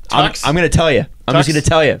 Tux? I'm going to tell you. I'm just Tux? going to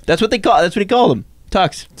tell you. That's what he called him.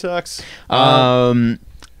 Tux. Tux.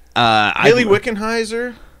 Haley Haley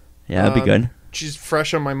Wickenheiser. Yeah, that'd be good. She's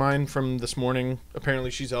fresh on my mind from this morning. Apparently,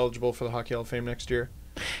 she's eligible for the Hockey Hall of Fame next year.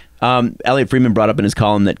 Elliot Friedman brought up in his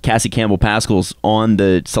column that Cassie Campbell Pascal's on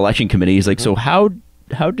the selection committee. He's like, so how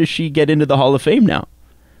does she get into the Hall of Fame now?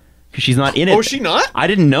 Because she's not in it. Oh, is she not? I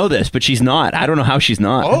didn't know this, but she's not. I don't know how she's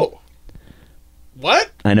not. Oh.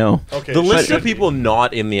 What? I know. Okay. The she list should of be. people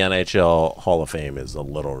not in the NHL Hall of Fame is a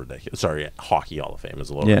little ridiculous. Sorry, Hockey Hall of Fame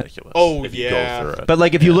is a little Yeah. ridiculous. Oh, if you yeah. go through it. But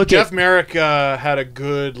like, if you look Jeff at Merrick had a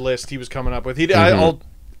good list he was coming up with.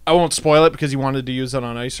 I won't spoil it because he wanted to use that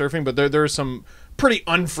on ice surfing, but there are some pretty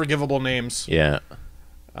unforgivable names. yeah.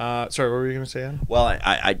 Sorry, what were you going to say, Adam? well,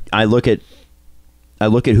 I look at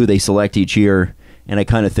who they select each year, and I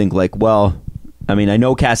kind of think like, well, I mean, I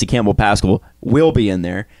know Cassie Campbell Pascal will be in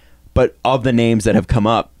there, but of the names that have come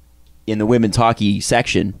up in the women's hockey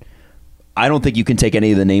section, I don't think you can take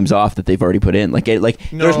any of the names off that they've already put in.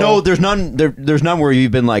 No. There's none where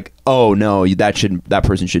you've been like, oh no, that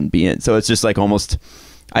person shouldn't be in. So it's just like almost,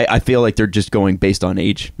 I feel like they're just going based on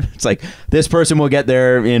age. It's like this person will get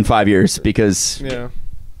there in 5 years because Yeah.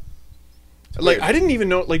 Like, I didn't even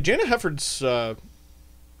know, like, Janet Hefford's,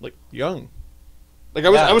 like, young. Like,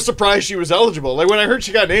 I was surprised she was eligible. Like, when I heard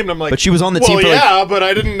she got named, I'm like, But she was on the well, team for yeah, but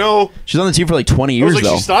I didn't know. she's on the team for like 20 I years was like,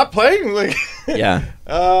 though. she stopped playing? Like, Yeah.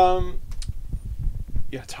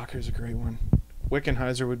 yeah, Tucker's a great one.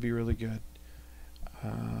 Wickenheiser would be really good.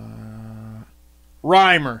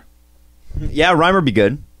 Reimer. Yeah, Reimer would be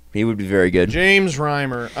good. He would be very good. James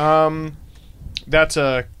Reimer. That's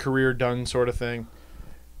a career done sort of thing.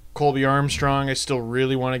 Colby Armstrong, I still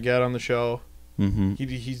really want to get on the show. Mm-hmm.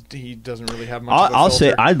 He doesn't really have much. of a I'll say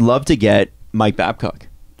filter. I'd love to get Mike Babcock.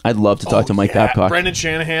 I'd love to talk to Mike Babcock. Brendan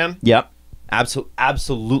Shanahan. Yep.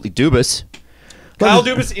 Absolutely. Dubas. Kyle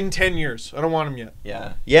Dubas in 10 years. I don't want him yet.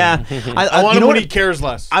 Yeah. Yeah. I want you him know when what? he cares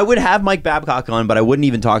less. I would have Mike Babcock on, but I wouldn't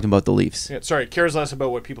even talk to him about the Leafs. Yeah, sorry, cares less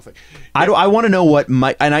about what people think. I want to know what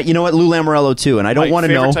Mike, and you know what, Lou Lamoriello too, and I don't Mike, want to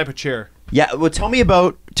favorite know. type of chair. Yeah, well, tell me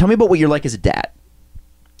about what you're like as a dad.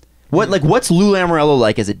 What's Lou Lamoriello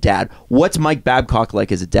like as a dad? What's Mike Babcock like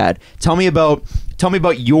as a dad? Tell me about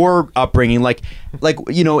your upbringing, like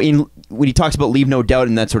you know, when he talks about leave no doubt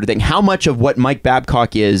and that sort of thing. How much of what Mike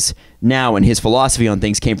Babcock is now and his philosophy on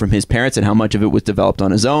things came from his parents, and how much of it was developed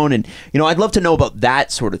on his own? And you know, I'd love to know about that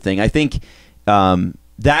sort of thing. I think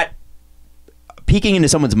that peeking into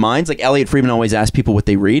someone's minds, like Elliot Friedman always asks people what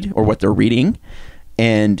they read or what they're reading,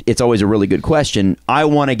 and it's always a really good question. I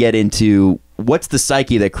want to get into what's the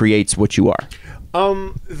psyche that creates what you are.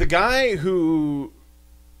 The guy who,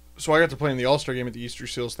 so I got to play in the All-Star game at the Easter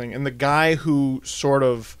Seals thing, and the guy who sort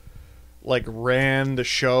of like ran the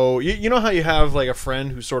show. You know how you have like a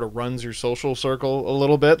friend who sort of runs your social circle a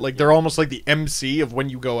little bit, like they're almost like the MC of when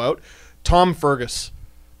you go out. Tom Fergus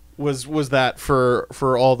was that for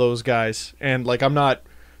all those guys, and like I'm not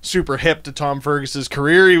super hip to Tom Fergus's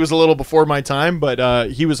career. He was a little before my time,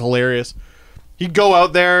 but he was hilarious. He'd go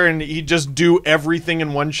out there and he'd just do everything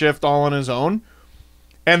in one shift all on his own.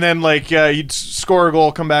 And then, like, he'd score a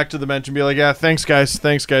goal, come back to the bench and be like, yeah, thanks, guys.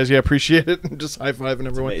 Yeah, appreciate it. And just high-fiving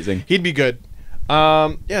everyone. amazing. He'd be good.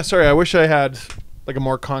 Yeah, sorry, I wish I had, like, a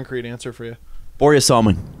more concrete answer for you. Boreas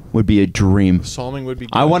Salming would be a dream. Salming would be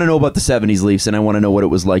good. I want to know about the 70s Leafs, and I want to know what it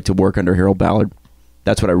was like to work under Harold Ballard.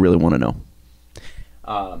 That's what I really want to know.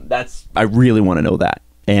 I really want to know that.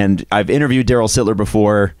 And I've interviewed Daryl Sittler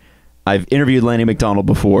before. I've interviewed Lanny McDonald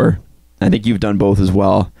before. I think you've done both as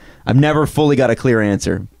well. I've never fully got a clear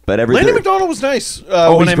answer, but Landon McDonald was nice he's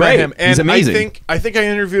when I great. met him. And He's amazing. I think I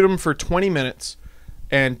interviewed him for 20 minutes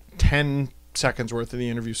and 10 seconds worth of the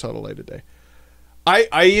interview satellite a day.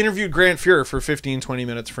 I interviewed Grant Fuhrer for 15, 20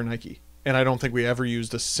 minutes for Nike, and I don't think we ever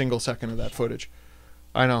used a single second of that footage.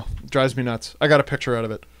 I know. It drives me nuts. I got a picture out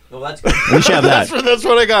of it. Well, that's good. We should have that. That's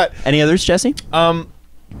what I got. Any others, Jesse?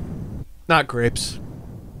 Not grapes.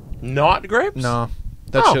 Not grapes? No.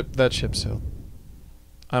 That ship sailed.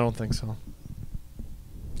 I don't think so.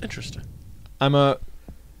 Interesting.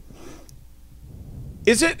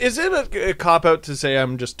 Is it a cop out to say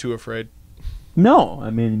I'm just too afraid? No. I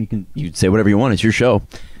mean, you can say whatever you want. It's your show.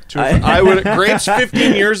 I would grapes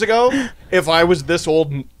 15 years ago. If I was this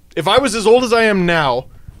old, if I was as old as I am now,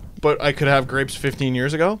 but I could have grapes 15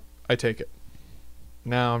 years ago, I take it.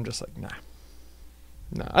 Now I'm just like, nah.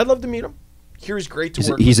 I'd love to meet him. Here he's great to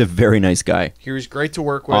work with. He's a very nice guy. Here he's great to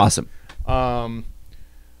work with. Awesome.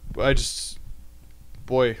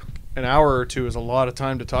 Boy, an hour or two is a lot of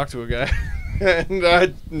time to talk to a guy.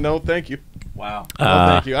 And no, thank you. Wow. No,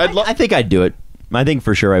 thank you. I think I'd do it. I think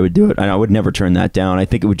for sure I would do it. I would never turn that down. I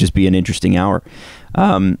think it would just be an interesting hour.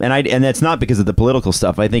 And that's not because of the political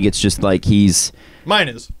stuff. I think it's just like Mine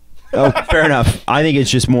is. Oh, fair enough. I think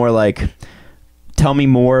it's just more like, tell me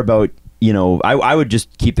more about, I would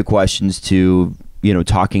just keep the questions to,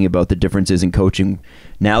 talking about the differences in coaching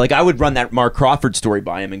now. Like, I would run that Mark Crawford story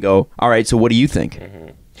by him and go, all right, so what do you think? Mm-hmm.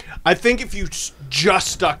 I think if you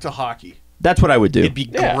just stuck to hockey, that's what I would do. it'd be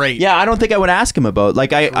great. Yeah, I don't think I would ask him about,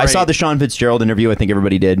 like, I saw the Sean Fitzgerald interview. I think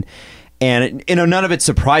everybody did. And, none of it's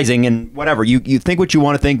surprising and whatever. You think what you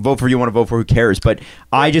want to think, vote for who you want to vote for, who cares? But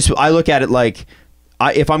I look at it like,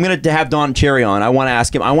 if I'm going to have Don Cherry on, I want to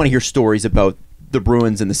ask him, I want to hear stories about the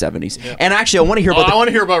Bruins in the 70s. Yeah. And actually, I want to hear about I want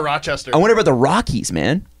to hear about Rochester. I want to hear about the Rockies,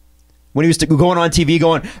 man. When he was going on TV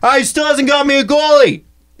going, he still hasn't got me a goalie.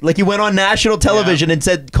 Like, he went on national television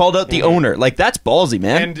and called out the owner. Like, that's ballsy,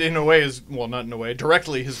 man. And in a way, not in a way,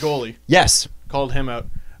 directly his goalie. Yes. Called him out.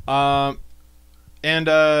 And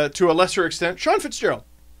to a lesser extent, Sean Fitzgerald.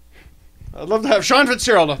 I'd love to have Sean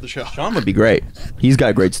Fitzgerald off the show. Sean would be great. He's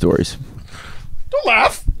got great stories. Don't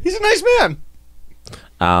laugh. He's a nice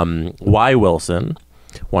man. Y. Wilson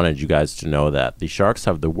wanted you guys to know that the Sharks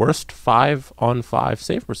have the worst 5-on-5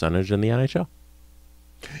 save percentage in the NHL.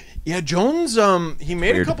 Yeah, Jones, he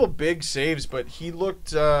made a couple big saves, but he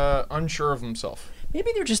looked unsure of himself.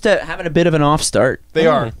 Maybe they're just having a bit of an off start. They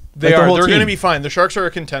are. They are. They're going to be fine. The Sharks are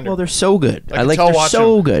a contender. Well, they're so good. They're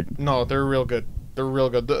so good. No, they're real good. They're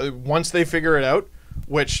real good. Once they figure it out,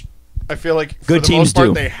 which I feel like for good the teams most part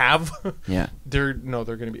do. They have. Yeah. They're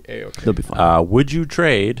going to be A-okay. They'll be fine. Would you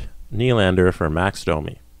trade Nylander for Max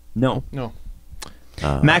Domi? No.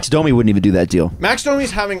 Max Domi wouldn't even do that deal. Max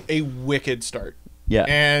Domi's having a wicked start. Yeah.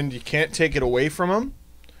 And you can't take it away from him.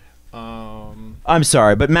 I'm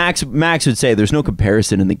sorry, but Max would say there's no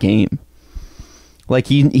comparison in the game. Like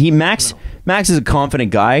Max is a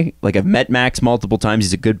confident guy. Like, I've met Max multiple times.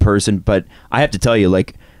 He's a good person, but I have to tell you,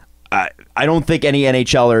 like, I don't think any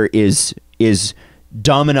NHLer is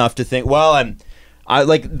dumb enough to think, well,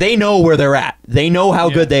 they know where they're at. They know how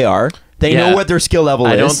good they are. They know what their skill level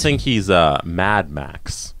is. I don't think he's Mad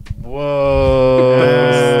Max. Whoa.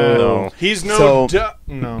 No. He's no.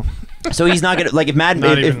 So he's not gonna, like, if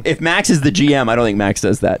Max is the GM, I don't think Max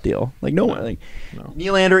does that deal. Like, no one. Like,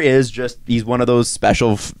 Nylander is he's one of those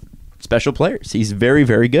special players. He's very,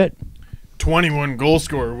 very good. 21 goal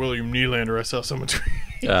scorer William Nylander. I saw someone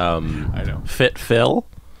tweet. I know. Fit Phil.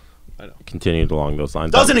 I know. Continued along those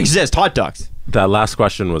lines. Doesn't exist. Hot dogs. That last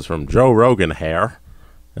question was from Joe Rogan Hair,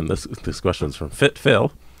 and this question is from Fit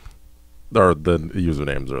Phil. Or the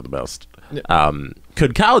usernames are the best. Yeah.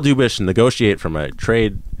 Could Kyle Dubas negotiate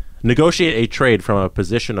a trade from a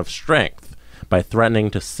position of strength by threatening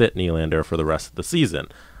to sit Nylander for the rest of the season?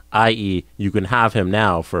 I.e., you can have him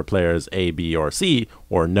now for players A, B, or C,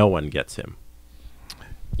 or no one gets him.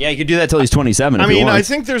 Yeah, you could do that till he's 27. I mean, I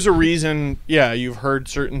think there's a reason. Yeah, you've heard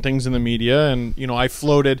certain things in the media, and I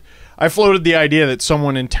floated the idea that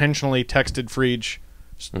someone intentionally texted Friedge,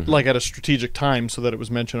 like, at a strategic time, so that it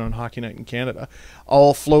was mentioned on Hockey Night in Canada.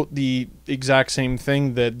 I'll float the exact same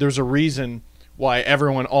thing, that there's a reason why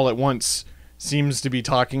everyone all at once seems to be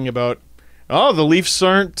talking about, the Leafs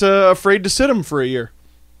aren't afraid to sit him for a year.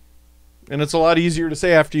 And it's a lot easier to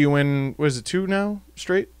say after you win, what is it, 2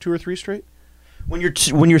 or 3 straight? When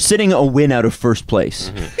you're sitting a win out of first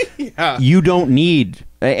place, yeah. You don't need,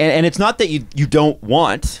 and it's not that you don't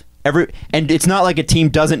want and it's not like a team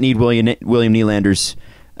doesn't need William Nylander's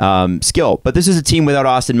skill, but this is a team without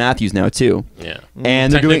Austin Matthews now too. Yeah,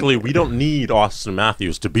 and technically we don't need Austin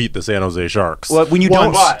Matthews to beat the San Jose Sharks. Well, when you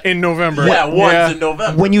once in November, once in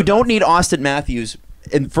November. When you don't need Austin Matthews,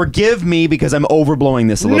 and forgive me because I'm overblowing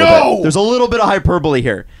this a little bit. There's a little bit of hyperbole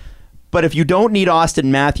here. But if you don't need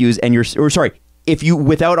Austin Matthews and if you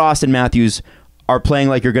without Austin Matthews are playing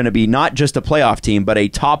like you're going to be not just a playoff team, but a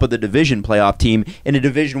top of the division playoff team in a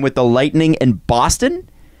division with the Lightning and Boston,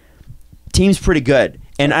 team's pretty good.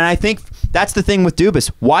 And I think that's the thing with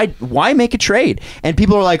Dubas. Why make a trade? And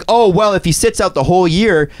people are like, oh, well, if he sits out the whole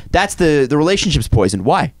year, that's the relationship's poisoned.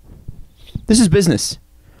 Why? This is business.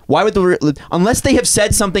 Why would unless they have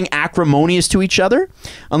said something acrimonious to each other,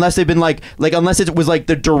 unless they've been like unless it was like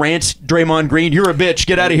the Durant, Draymond Green, you're a bitch,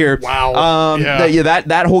 get out of here. Wow.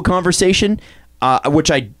 That whole conversation,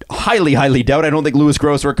 which I highly doubt. I don't think Louis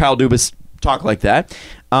Gross or Kyle Dubas talk like that.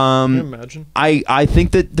 Can you imagine? I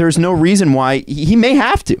think that there's no reason why he may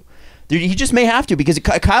have to. He just may have to because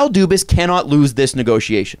Kyle Dubas cannot lose this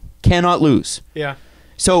negotiation. Cannot lose. Yeah.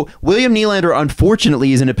 So William Nylander,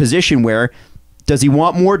 unfortunately, is in a position where does he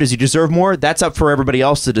want more? Does he deserve more? That's up for everybody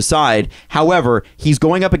else to decide. However, he's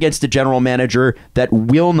going up against a general manager that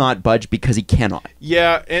will not budge because he cannot.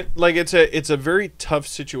 Yeah, and like it's a very tough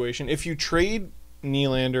situation. If you trade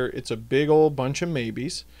Nylander, it's a big old bunch of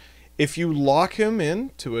maybes. If you lock him in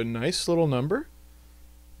to a nice little number,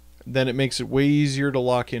 then it makes it way easier to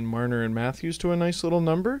lock in Marner and Matthews to a nice little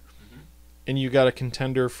number, and you got a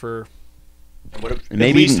contender for at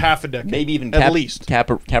least half a decade. Maybe even at least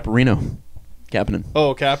Caparino. Kapanen.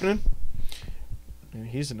 Oh, Kapanen? Yeah,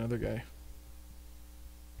 he's another guy.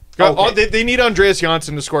 Okay. They need Andreas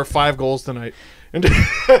Janssen to score 5 goals tonight. And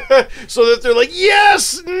so that they're like,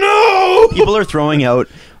 yes, no! People are throwing out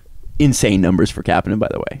insane numbers for Kapanen, by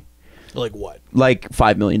the way. Like what? Like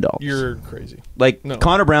 $5 million. You're crazy. Like, no.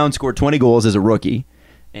 Connor Brown scored 20 goals as a rookie,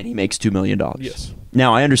 and he makes $2 million. Yes.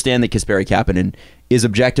 Now, I understand that Kasperi Kapanen is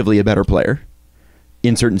objectively a better player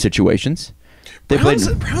in certain situations. Brown's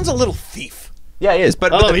a little thief. Yeah, he is.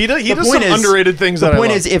 But he does some underrated things. The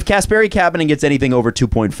point is, if Kasperi Kapanen gets anything over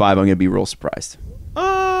 2.5, I'm going to be real surprised.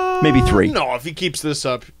 Maybe 3. No, if he keeps this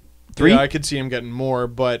up, 3. Yeah, I could see him getting more.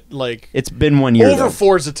 But like, it's been 1 year. Over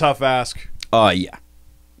 4 is a tough ask.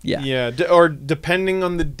 Yeah. Or depending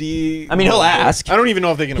on the D. I mean, he'll ask. I don't even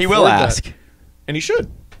know if they can. He afford will that. ask, and he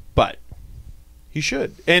should. But he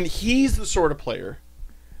should, and he's the sort of player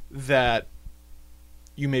that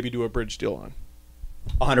you maybe do a bridge deal on.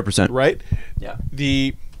 100%. Right? Yeah.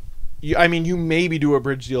 You maybe do a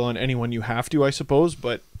bridge deal on anyone you have to, I suppose,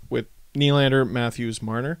 but with Nylander, Matthews,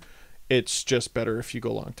 Marner, it's just better if you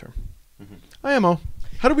go long term. IMO.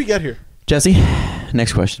 How did we get here? Jesse,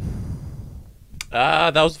 next question.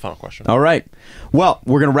 That was the final question. All right. Well,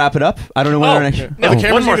 we're going to wrap it up. I don't know when our next... No, the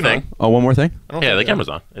camera's one more even thing. Oh, one more thing? Yeah, the camera's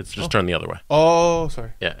on. It's just turned the other way. Oh,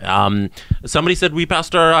 sorry. Yeah. Somebody said we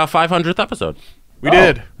passed our 500th episode. We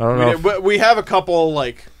did. I don't know. We have a couple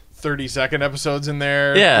like 30-second episodes in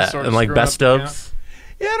there. Yeah, sort of and like screw best up. ofs.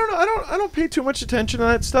 Yeah, I don't know. I don't pay too much attention to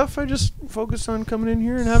that stuff. I just focus on coming in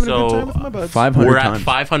here and having a good time with my buds. 500 We're times. at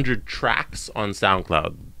 500 tracks on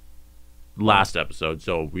SoundCloud last episode,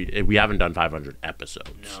 so we haven't done 500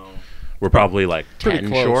 episodes. No. We're probably like Pretty 10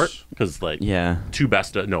 close. short because 4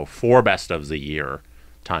 best ofs a year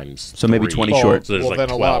times So maybe 3. 20 short. So there's Well, like then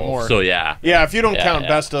 12. a lot more. So yeah. Yeah, if you don't Yeah, count yeah.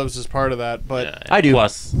 best ofs as part of that, but I do.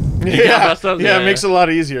 Plus, best ofs? it makes it a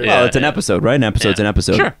lot easier. Well, it's an episode, right? An episode's an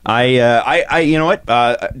episode. Sure. I you know what?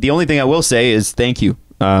 The only thing I will say is thank you.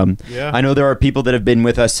 I know there are people that have been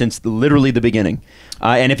with us since literally the beginning,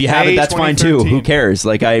 and if you haven't, that's fine too. 2013. Who cares?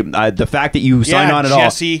 Like the fact that you signed on at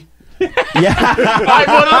Jesse. all. Yeah, I'm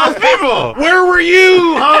one of those people. Where were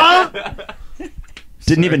you, huh?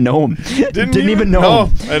 didn't even know him. Didn't even know No,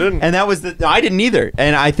 him. I didn't. And that was the. I didn't either.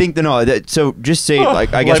 And I think so just say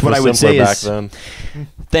like I guess Life what was I would say simpler is back then.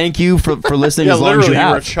 thank you for listening Yeah, as long as literally, you you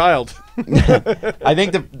were a have. child. I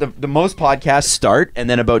think the most podcasts start and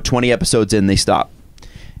then about 20 episodes in they stop.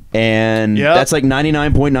 And that's like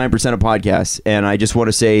 99.9% of podcasts. And I just want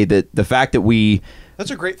to say that the fact that we...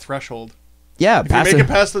 That's a great threshold. Yeah, If you make it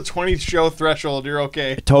past the 20 show threshold, you're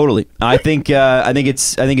okay. Totally. I think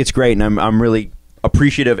it's great, and I'm really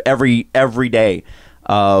appreciative every day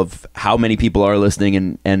of how many people are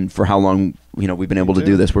listening and for how long we've been able to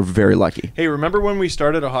do this. We're very lucky. Hey, remember when we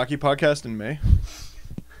started a hockey podcast in May?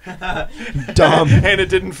 Dumb. And it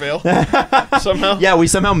didn't fail somehow. Yeah, we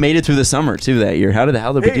somehow made it through the summer too that year. How did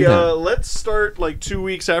we do that? Let's start like 2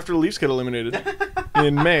 weeks after the Leafs get eliminated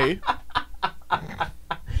in May.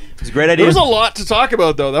 It's a great idea. There was a lot to talk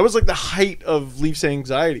about, though. That was like the height of Leafs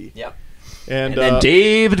anxiety. Yep. And then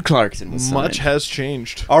David Clarkson was much signed. has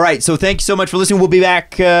changed. All right, so thank you so much for listening. We'll be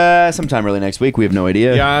back sometime early next week. We have no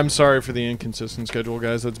idea. Yeah, I'm sorry for the inconsistent schedule,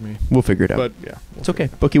 guys. That's me. We'll figure it out. But yeah, it's okay.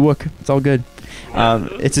 Bookie Wook. It's all good.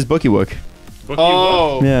 It's his Bookie Wook.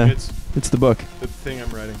 Oh, Yeah. It's It's the book. The thing I'm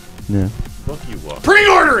writing. Yeah. Bookie wook.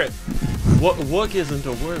 Pre-order it! Wook isn't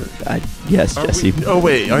a word. Yes, Are Jesse. oh,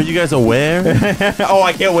 wait. Are you guys aware? Oh,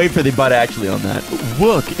 I can't wait for the but actually on that.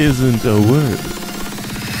 Wook isn't a word.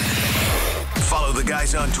 Follow the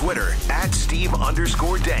guys on Twitter at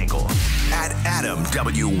Steve_Dangle, at Adam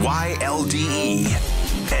WYLDE,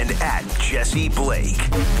 and at Jesse Blake.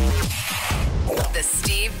 The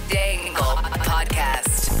Steve Dangle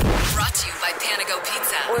Podcast. Brought to you by Panago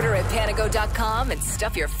Pizza. Order at panago.com and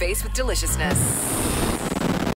stuff your face with deliciousness.